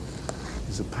 which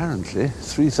is apparently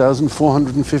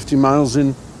 3,450 miles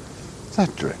in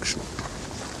that direction.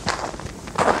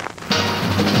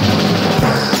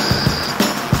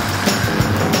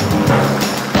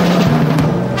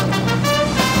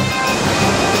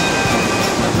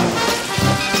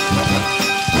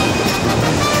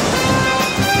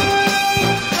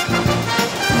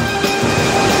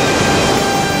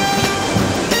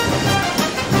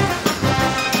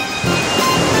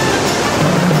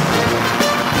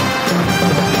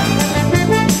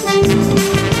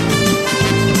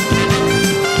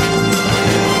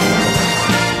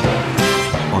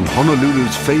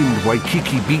 Honolulu's famed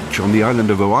Waikiki Beach on the island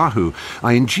of Oahu,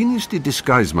 I ingeniously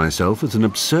disguised myself as an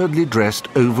absurdly dressed,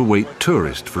 overweight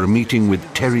tourist for a meeting with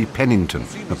Terry Pennington,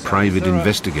 a private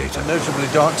investigator. Notably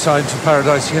dark side to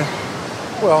paradise here?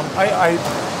 Well, I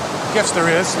guess there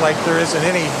is, like there is in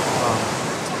any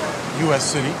U.S.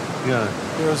 city. Yeah.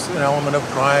 There's an element of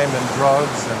crime and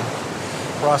drugs and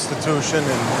prostitution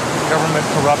and government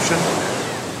corruption.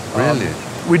 Really?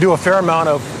 We do a fair amount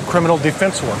of criminal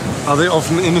defense work. Are they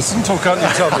often innocent, or can't you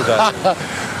tell me that?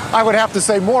 I would have to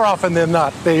say more often than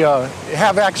not. They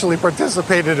have actually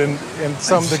participated in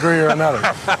some degree or another.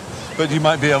 But you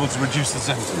might be able to reduce the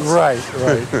sentence. Right.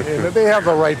 And they have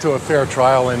a right to a fair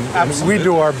trial, and we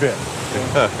do our bit.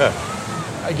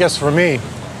 I guess for me,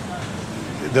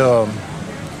 the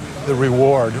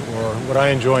reward, or what I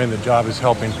enjoy in the job, is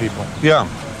helping people. Yeah.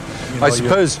 You know, I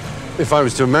suppose if I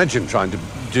was to imagine trying to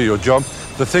do your job,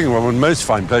 the thing one would most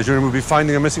find pleasure in would be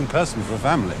finding a missing person for a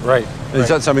family. Right. Is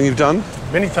that something you've done?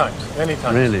 Many times.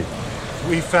 Really?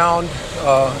 We found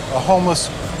a homeless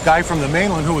guy from the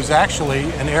mainland who was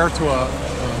actually an heir to a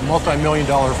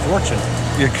multi-million-dollar fortune.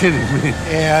 You're kidding me.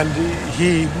 And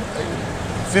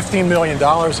 $15 million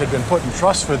had been put in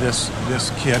trust for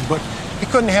this kid, but he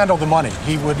couldn't handle the money.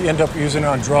 He would end up using it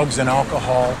on drugs and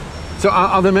alcohol. So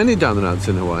are there many down and outs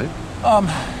in Hawaii?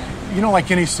 You know,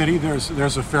 like any city,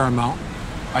 there's a fair amount.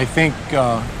 I think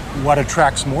what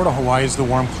attracts more to Hawaii is the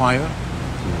warm climate.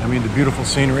 I mean, the beautiful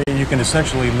scenery. You can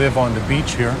essentially live on the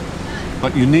beach here.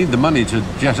 But you need the money to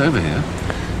jet over here.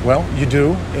 Well, you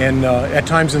do. And at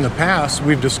times in the past,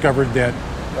 we've discovered that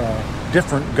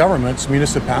different governments,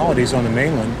 municipalities on the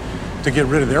mainland, to get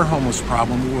rid of their homeless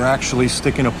problem, were actually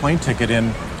sticking a plane ticket in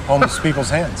homeless people's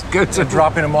hands and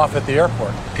dropping them off at the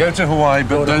airport. Go to Hawaii,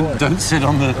 but don't sit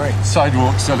on the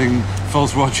sidewalk selling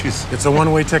false watches. It's a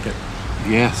one-way ticket.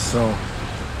 Yes. So,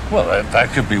 well, that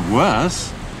could be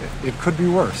worse. It could be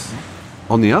worse.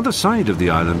 On the other side of the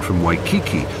island from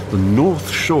Waikiki, the North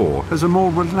Shore has a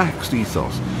more relaxed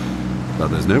ethos. But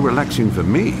there's no relaxing for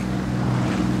me.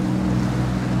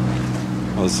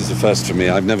 Well, this is a first for me.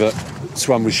 I've never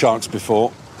swum with sharks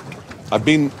before. I've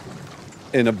been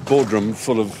in a boardroom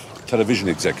full of television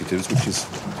executives, which is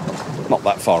not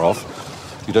that far off.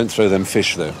 You don't throw them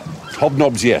fish, though.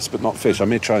 Hobnobs, yes, but not fish. I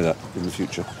may try that in the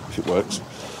future, if it works.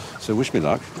 So wish me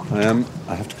luck.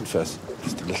 I have to confess,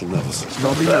 just a little nervous.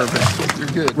 Don't be nervous. You're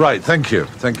good. Right, thank you.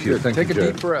 Thank you. Take a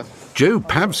deep breath. Joe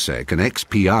Pavsek, an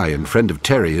ex-PI and friend of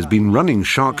Terry, has been running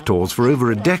shark tours for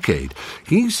over a decade.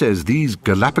 He says these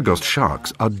Galapagos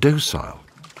sharks are docile.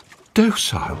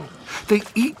 Docile? They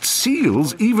eat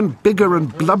seals even bigger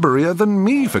and blubberier than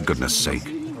me, for goodness sake.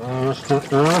 Say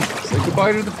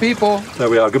goodbye to the people. There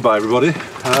we are. Goodbye, everybody.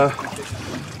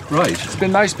 Right. It's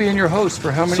been nice being your host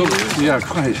for how many years? Yeah,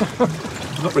 quite. I'm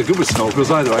not very good with snorkels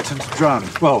either. I tend to drown.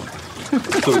 Well,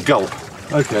 sort of gulp.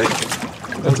 Okay.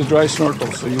 That's a dry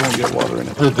snorkel, so you won't get water in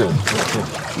it.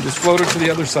 You just float it to the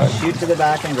other side. Shoot to the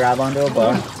back and grab onto a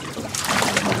bar.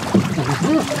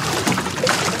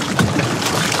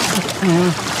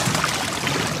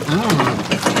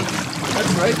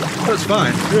 That's right. That's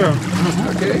fine. Yeah.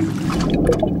 Okay.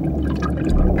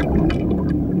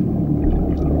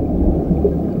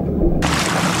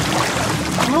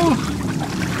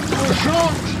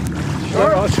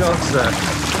 There are sharks there.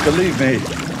 Believe me.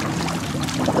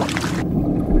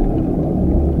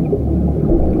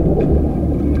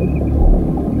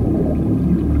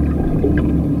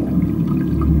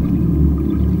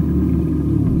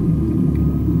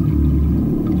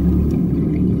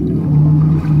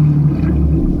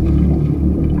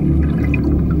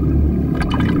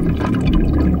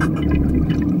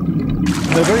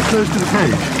 They're very close to the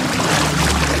cage.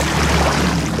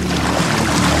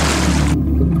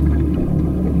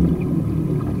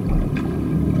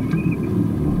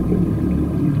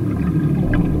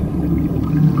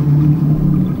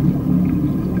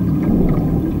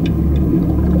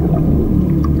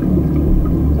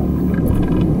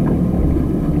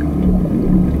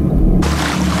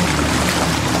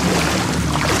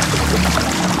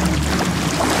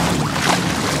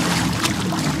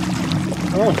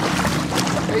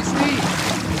 Hey, Steve.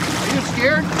 Are you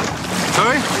scared?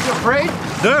 Sorry? Are you afraid?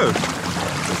 No.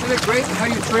 Isn't it great how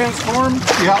you transform?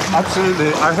 Yeah,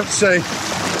 absolutely. I have to say,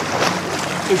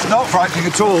 it's not frightening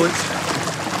at all. It's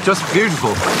just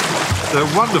beautiful.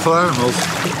 They're wonderful animals.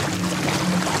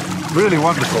 Really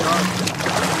wonderful.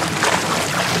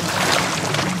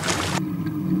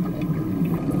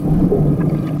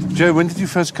 Joe, when did you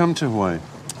first come to Hawaii?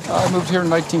 I moved here in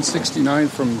 1969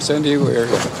 from San Diego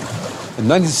area. In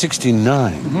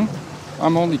 1969? Mm-hmm.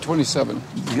 I'm only 27.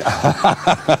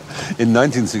 In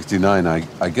 1969,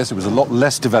 I guess it was a lot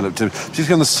less developed,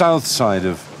 particularly on the south side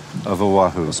of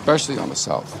Oahu. Especially on the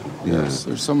south. Yeah. Yes,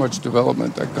 there's so much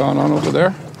development that's gone on over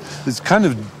there. It's kind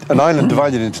of an island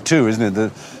divided into two, isn't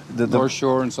it? The North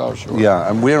Shore and South Shore. Yeah,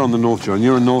 and we're on the North Shore, and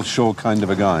you're a North Shore kind of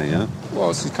a guy, yeah? Well,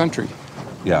 it's the country.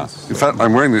 Yeah. In fact,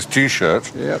 I'm wearing this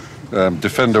T-shirt,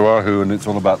 Defend Oahu, and it's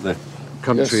all about the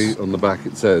country on the back,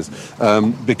 it says,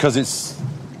 because it's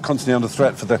constantly under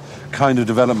threat for the kind of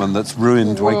development that's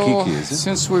ruined Waikiki, is it?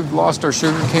 Since we've lost our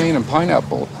sugar cane and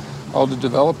pineapple, all the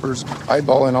developers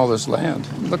eyeballing all this land.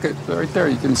 Look at right there,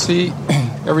 you can see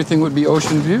everything would be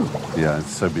ocean view. Yeah,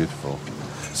 it's so beautiful.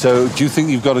 So do you think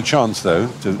you've got a chance, though,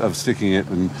 of sticking it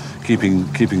and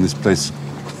keeping this place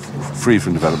free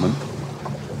from development?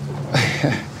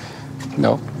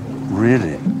 No.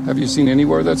 Really? Have you seen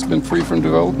anywhere that's been free from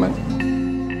development?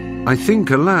 I think,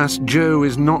 alas, Joe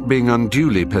is not being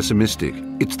unduly pessimistic.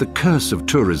 It's the curse of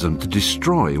tourism to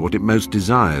destroy what it most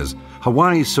desires.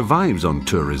 Hawaii survives on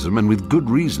tourism, and with good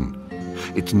reason.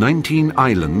 Its 19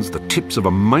 islands, the tips of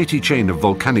a mighty chain of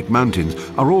volcanic mountains,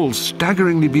 are all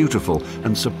staggeringly beautiful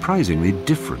and surprisingly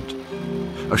different.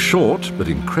 A short but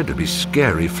incredibly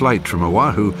scary flight from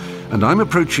Oahu, and I'm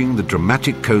approaching the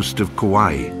dramatic coast of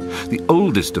Kauai, the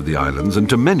oldest of the islands and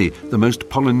to many the most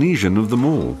Polynesian of them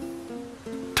all.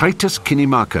 Titus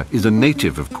Kinimaka is a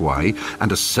native of Kauai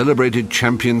and a celebrated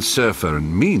champion surfer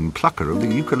and mean plucker of the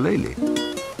ukulele.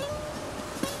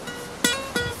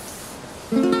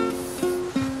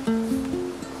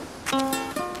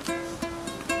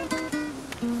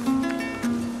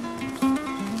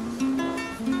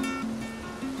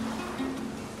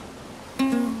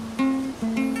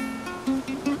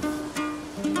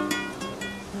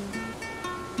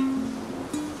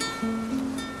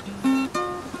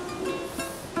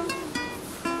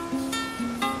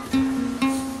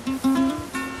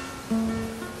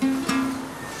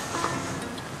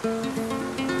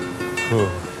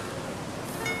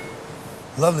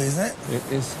 Lovely, isn't it? It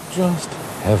is just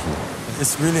heaven.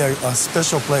 It's really a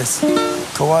special place.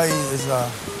 Kauai is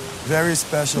very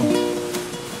special.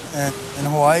 And in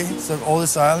Hawaii, it's the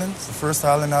oldest island, it's the first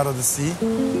island out of the sea.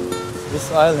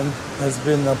 This island has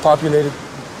been populated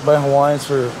by Hawaiians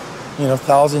for,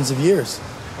 thousands of years.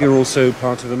 You're also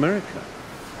part of America.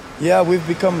 Yeah, we've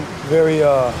become very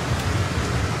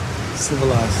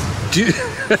civilized.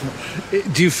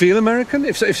 Do you feel American?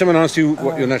 If someone asked you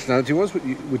what your nationality was,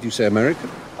 would you say American?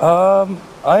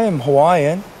 I am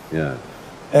Hawaiian. Yeah.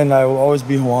 And I will always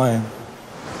be Hawaiian.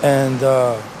 And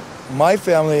my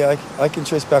family, I can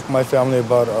trace back my family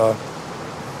about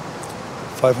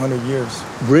 500 years.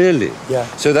 Really? Yeah.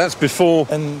 So that's before...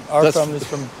 And our family's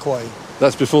from Kauai.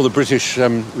 That's before the British,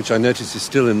 which I notice is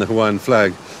still in the Hawaiian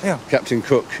flag. Yeah. Captain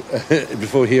Cook,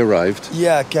 before he arrived.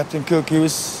 Yeah, Captain Cook, he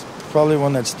was probably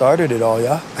one that started it all,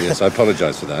 yeah? Yes, I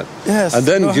apologise for that. Yes. And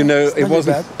then, it not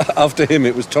wasn't... After him,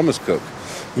 it was Thomas Cook,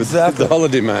 with Exactly. the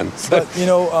holiday man. So,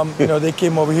 But, they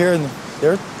came over here and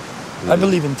they're... I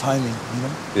believe in timing,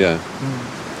 Yeah.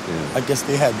 I guess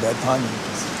they had bad timing.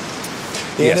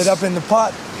 'Cause they Yes. ended up in the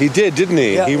pot. He did, didn't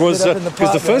he? Yeah, he ended was... up in the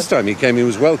Because the pot, first time he came, he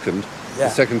was welcomed. Yeah.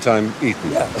 The second time,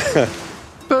 eaten.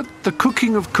 But the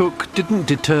cooking of Cook didn't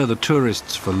deter the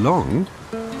tourists for long.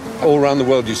 All around the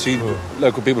world you see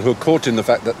local people who are caught in the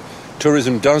fact that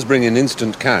tourism does bring in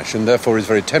instant cash and therefore is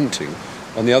very tempting.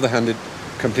 On the other hand, it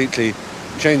completely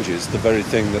changes the very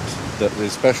thing that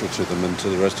is special to them and to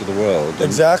the rest of the world. And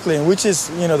Exactly, and which is,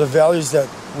 the values that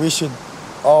we should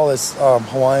all as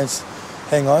Hawaiians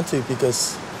hang on to,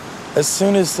 because as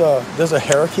soon as there's a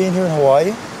hurricane here in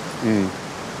Hawaii,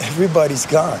 everybody's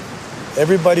gone.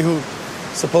 Everybody who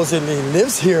supposedly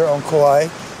lives here on Kauai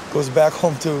goes back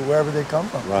home to wherever they come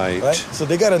from. Right. So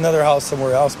they got another house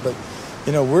somewhere else, but,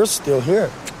 we're still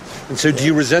here. And so do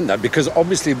you resent that? Because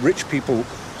obviously rich people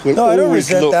will No, I don't always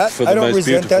resent look that. for I the don't most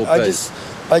resent beautiful that. place.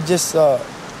 I just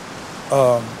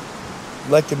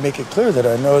like to make it clear that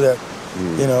I know that,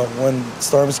 when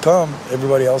storms come,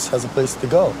 everybody else has a place to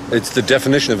go. It's the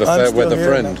definition of a I'm fair still weather here,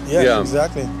 friend. Yeah,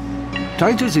 exactly.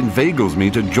 Titus inveigles me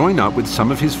to join up with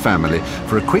some of his family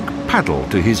for a quick paddle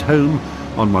to his home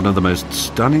on one of the most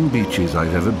stunning beaches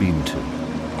I've ever been to.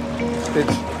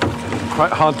 It's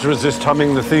quite hard to resist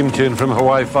humming the theme tune from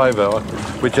Hawaii Five-O,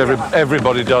 which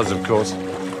everybody does, of course.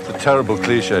 It's a terrible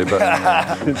cliche, but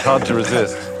it's hard to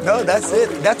resist. No, that's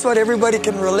it. That's what everybody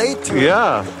can relate to.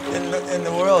 Yeah. In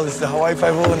the world, it's the Hawaii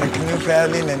Five-O and the canoe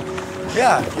paddling, and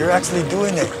yeah, you're actually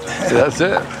doing it. That's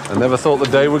it. I never thought the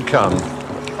day would come.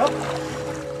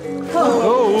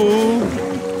 Oh.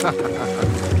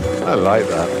 I like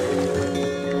that.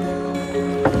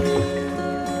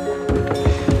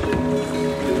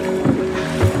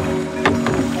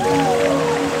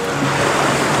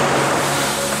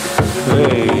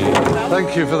 Hey,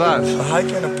 thank you for that. A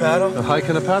hike and a paddle. A hike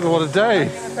and a paddle, what a day.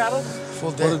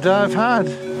 Full day. What a day I've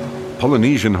had.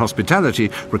 Polynesian hospitality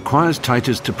requires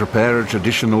Titus to prepare a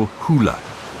traditional hula.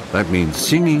 That means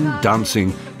singing,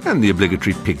 dancing, and the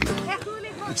obligatory piglet.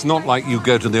 It's not like you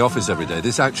go to the office every day.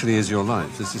 This actually is your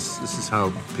life. This is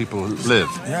how people live.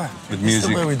 Yeah. With This is music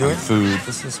the way we do and it. food.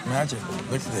 This is magic.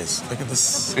 Look at this. Look at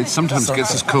this. It sometimes That's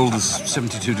gets as cold as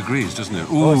 72 degrees, doesn't it?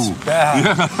 Ooh. Oh, it's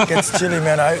bad. It gets chilly,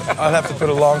 man. I'll have to put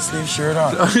a long sleeve shirt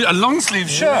on. A long sleeve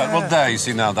shirt? Yeah. Well, there, you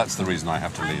see, now that's the reason I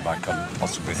have to leave. I couldn't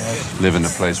possibly live in a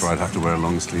place where I'd have to wear a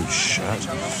long sleeve shirt.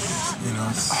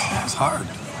 It's hard.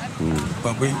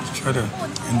 But we try to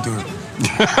endure.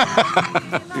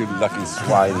 You lucky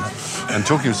swine. And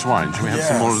talking of swine, shall we have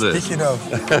some more of this? Speaking of.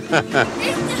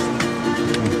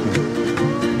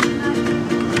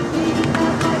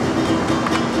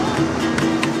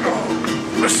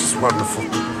 This is wonderful.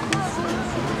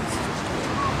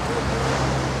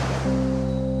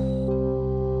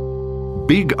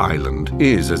 Big Island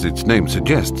is, as its name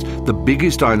suggests, the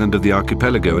biggest island of the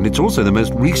archipelago, and it's also the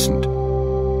most recent.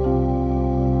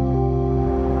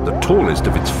 The tallest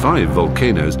of its 5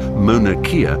 volcanoes, Mauna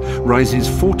Kea, rises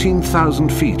 14,000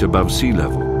 feet above sea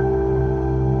level.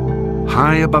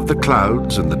 High above the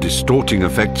clouds and the distorting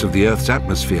effects of the Earth's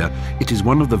atmosphere, it is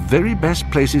one of the very best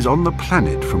places on the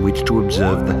planet from which to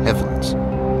observe the heavens.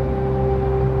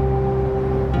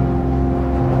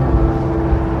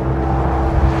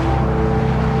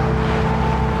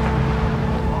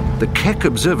 The Keck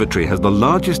Observatory has the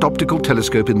largest optical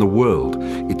telescope in the world.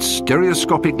 Its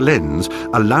stereoscopic lens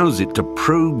allows it to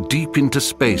probe deep into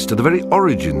space to the very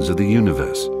origins of the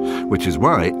universe, which is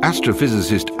why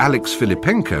astrophysicist Alex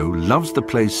Filipenko loves the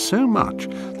place so much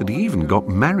that he even got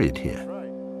married here.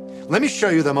 Let me show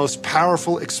you the most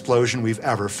powerful explosion we've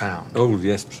ever found. Oh,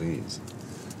 yes, please.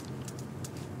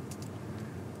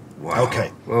 Wow.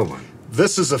 Okay. Oh, my.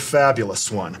 This is a fabulous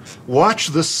one. Watch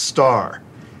this star.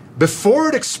 Before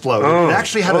it exploded, it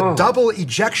actually had a double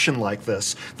ejection like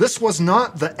this. This was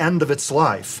not the end of its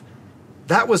life.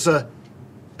 That was an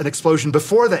explosion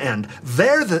before the end.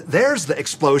 There's the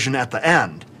explosion at the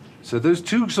end. So those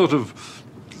two sort of,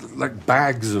 like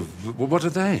bags of, what are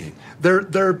they?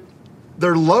 They're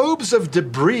lobes of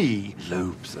debris.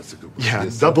 Lobes, that's a good word. Yeah,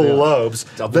 Yes, double they are. lobes.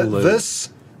 Double lobes.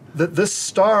 This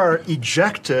star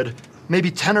ejected maybe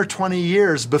 10 or 20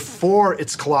 years before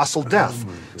its colossal death.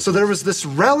 So there was this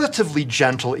relatively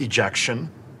gentle ejection.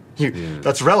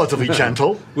 That's relatively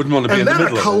gentle. Wouldn't want to be in the middle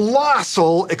of it. And then a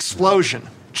colossal explosion.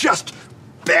 Just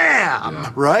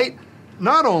bam, right?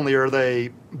 Not only are they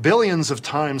billions of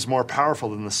times more powerful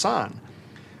than the sun,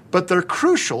 but they're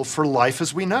crucial for life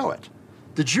as we know it.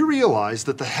 Did you realize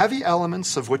that the heavy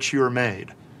elements of which you are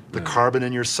made, the carbon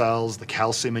in your cells, the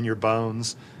calcium in your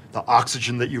bones, the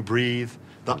oxygen that you breathe,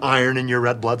 the iron in your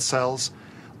red blood cells,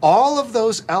 all of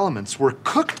those elements were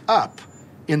cooked up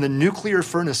in the nuclear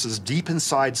furnaces deep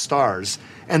inside stars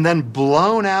and then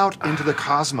blown out into the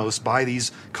cosmos by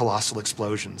these colossal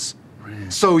explosions.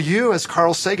 So you, as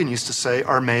Carl Sagan used to say,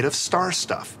 are made of star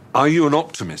stuff. Are you an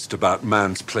optimist about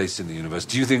man's place in the universe?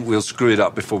 Do you think we'll screw it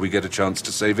up before we get a chance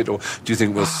to save it, or do you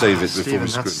think we'll save it before Stephen, we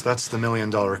screw it? That's the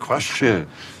million-dollar question. Yeah.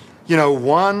 You know,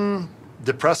 one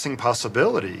depressing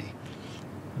possibility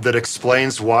that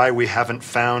explains why we haven't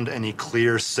found any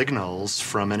clear signals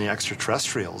from any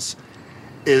extraterrestrials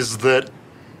is that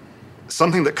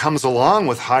something that comes along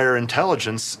with higher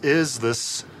intelligence is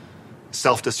this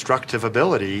self-destructive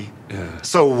ability. Yeah.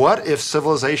 So what if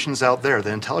civilizations out there,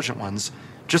 the intelligent ones,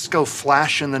 just go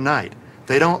flash in the night?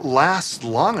 They don't last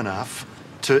long enough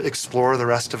to explore the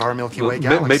rest of our Milky Way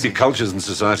galaxy. Maybe cultures and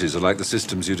societies are like the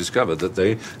systems you discovered, that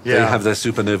they have their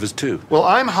supernovas too. Well,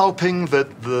 I'm hoping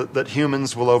that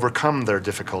humans will overcome their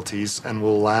difficulties and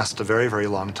will last a very, very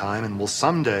long time and will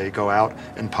someday go out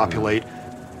and populate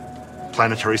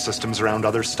planetary systems around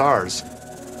other stars.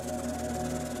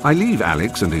 I leave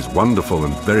Alex and his wonderful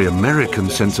and very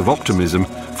American sense of optimism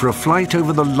for a flight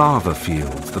over the lava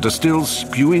fields that are still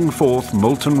spewing forth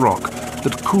molten rock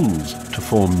that cools to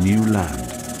form new land.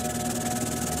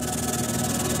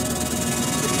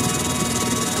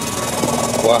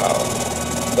 Wow,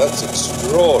 that's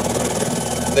extraordinary.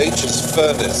 Nature's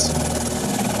furnace.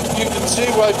 You can see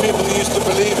why people used to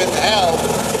believe in hell.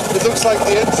 It looks like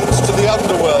the entrance to the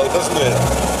underworld, doesn't it?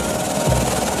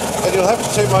 And you'll have to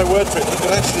take my word for it, you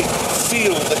can actually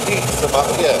feel the heat from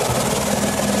up here.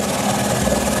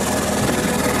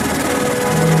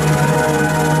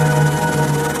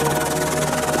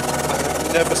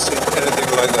 I've never seen anything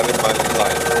like that in my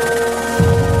life.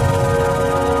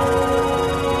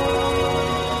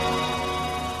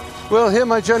 Well, here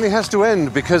my journey has to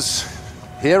end, because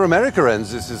here America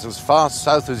ends. This is as far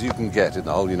south as you can get in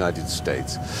the whole United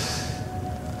States.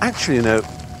 Actually, you know,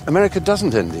 America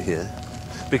doesn't end here.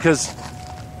 Because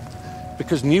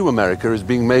new America is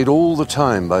being made all the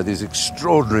time by these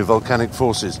extraordinary volcanic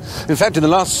forces. In fact, in the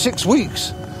last 6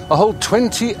 weeks, a whole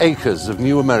 20 acres of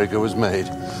new America was made.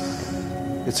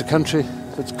 It's a country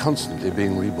that's constantly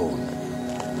being reborn.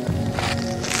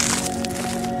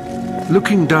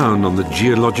 Looking down on the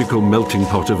geological melting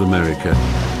pot of America,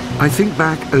 I think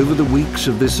back over the weeks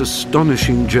of this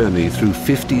astonishing journey through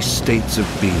 50 states of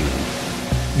being.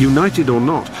 United or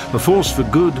not, a force for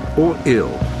good or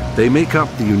ill, they make up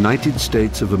the United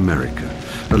States of America,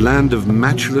 a land of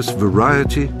matchless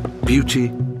variety,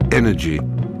 beauty, energy,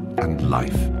 and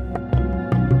life.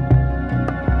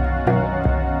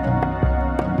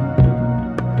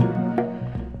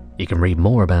 You can read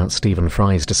more about Stephen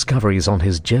Fry's discoveries on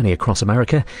his journey across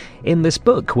America in this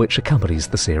book which accompanies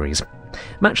the series.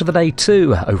 Match of the Day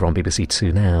 2 over on BBC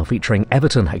Two now, featuring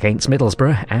Everton against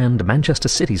Middlesbrough and Manchester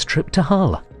City's trip to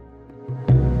Hull.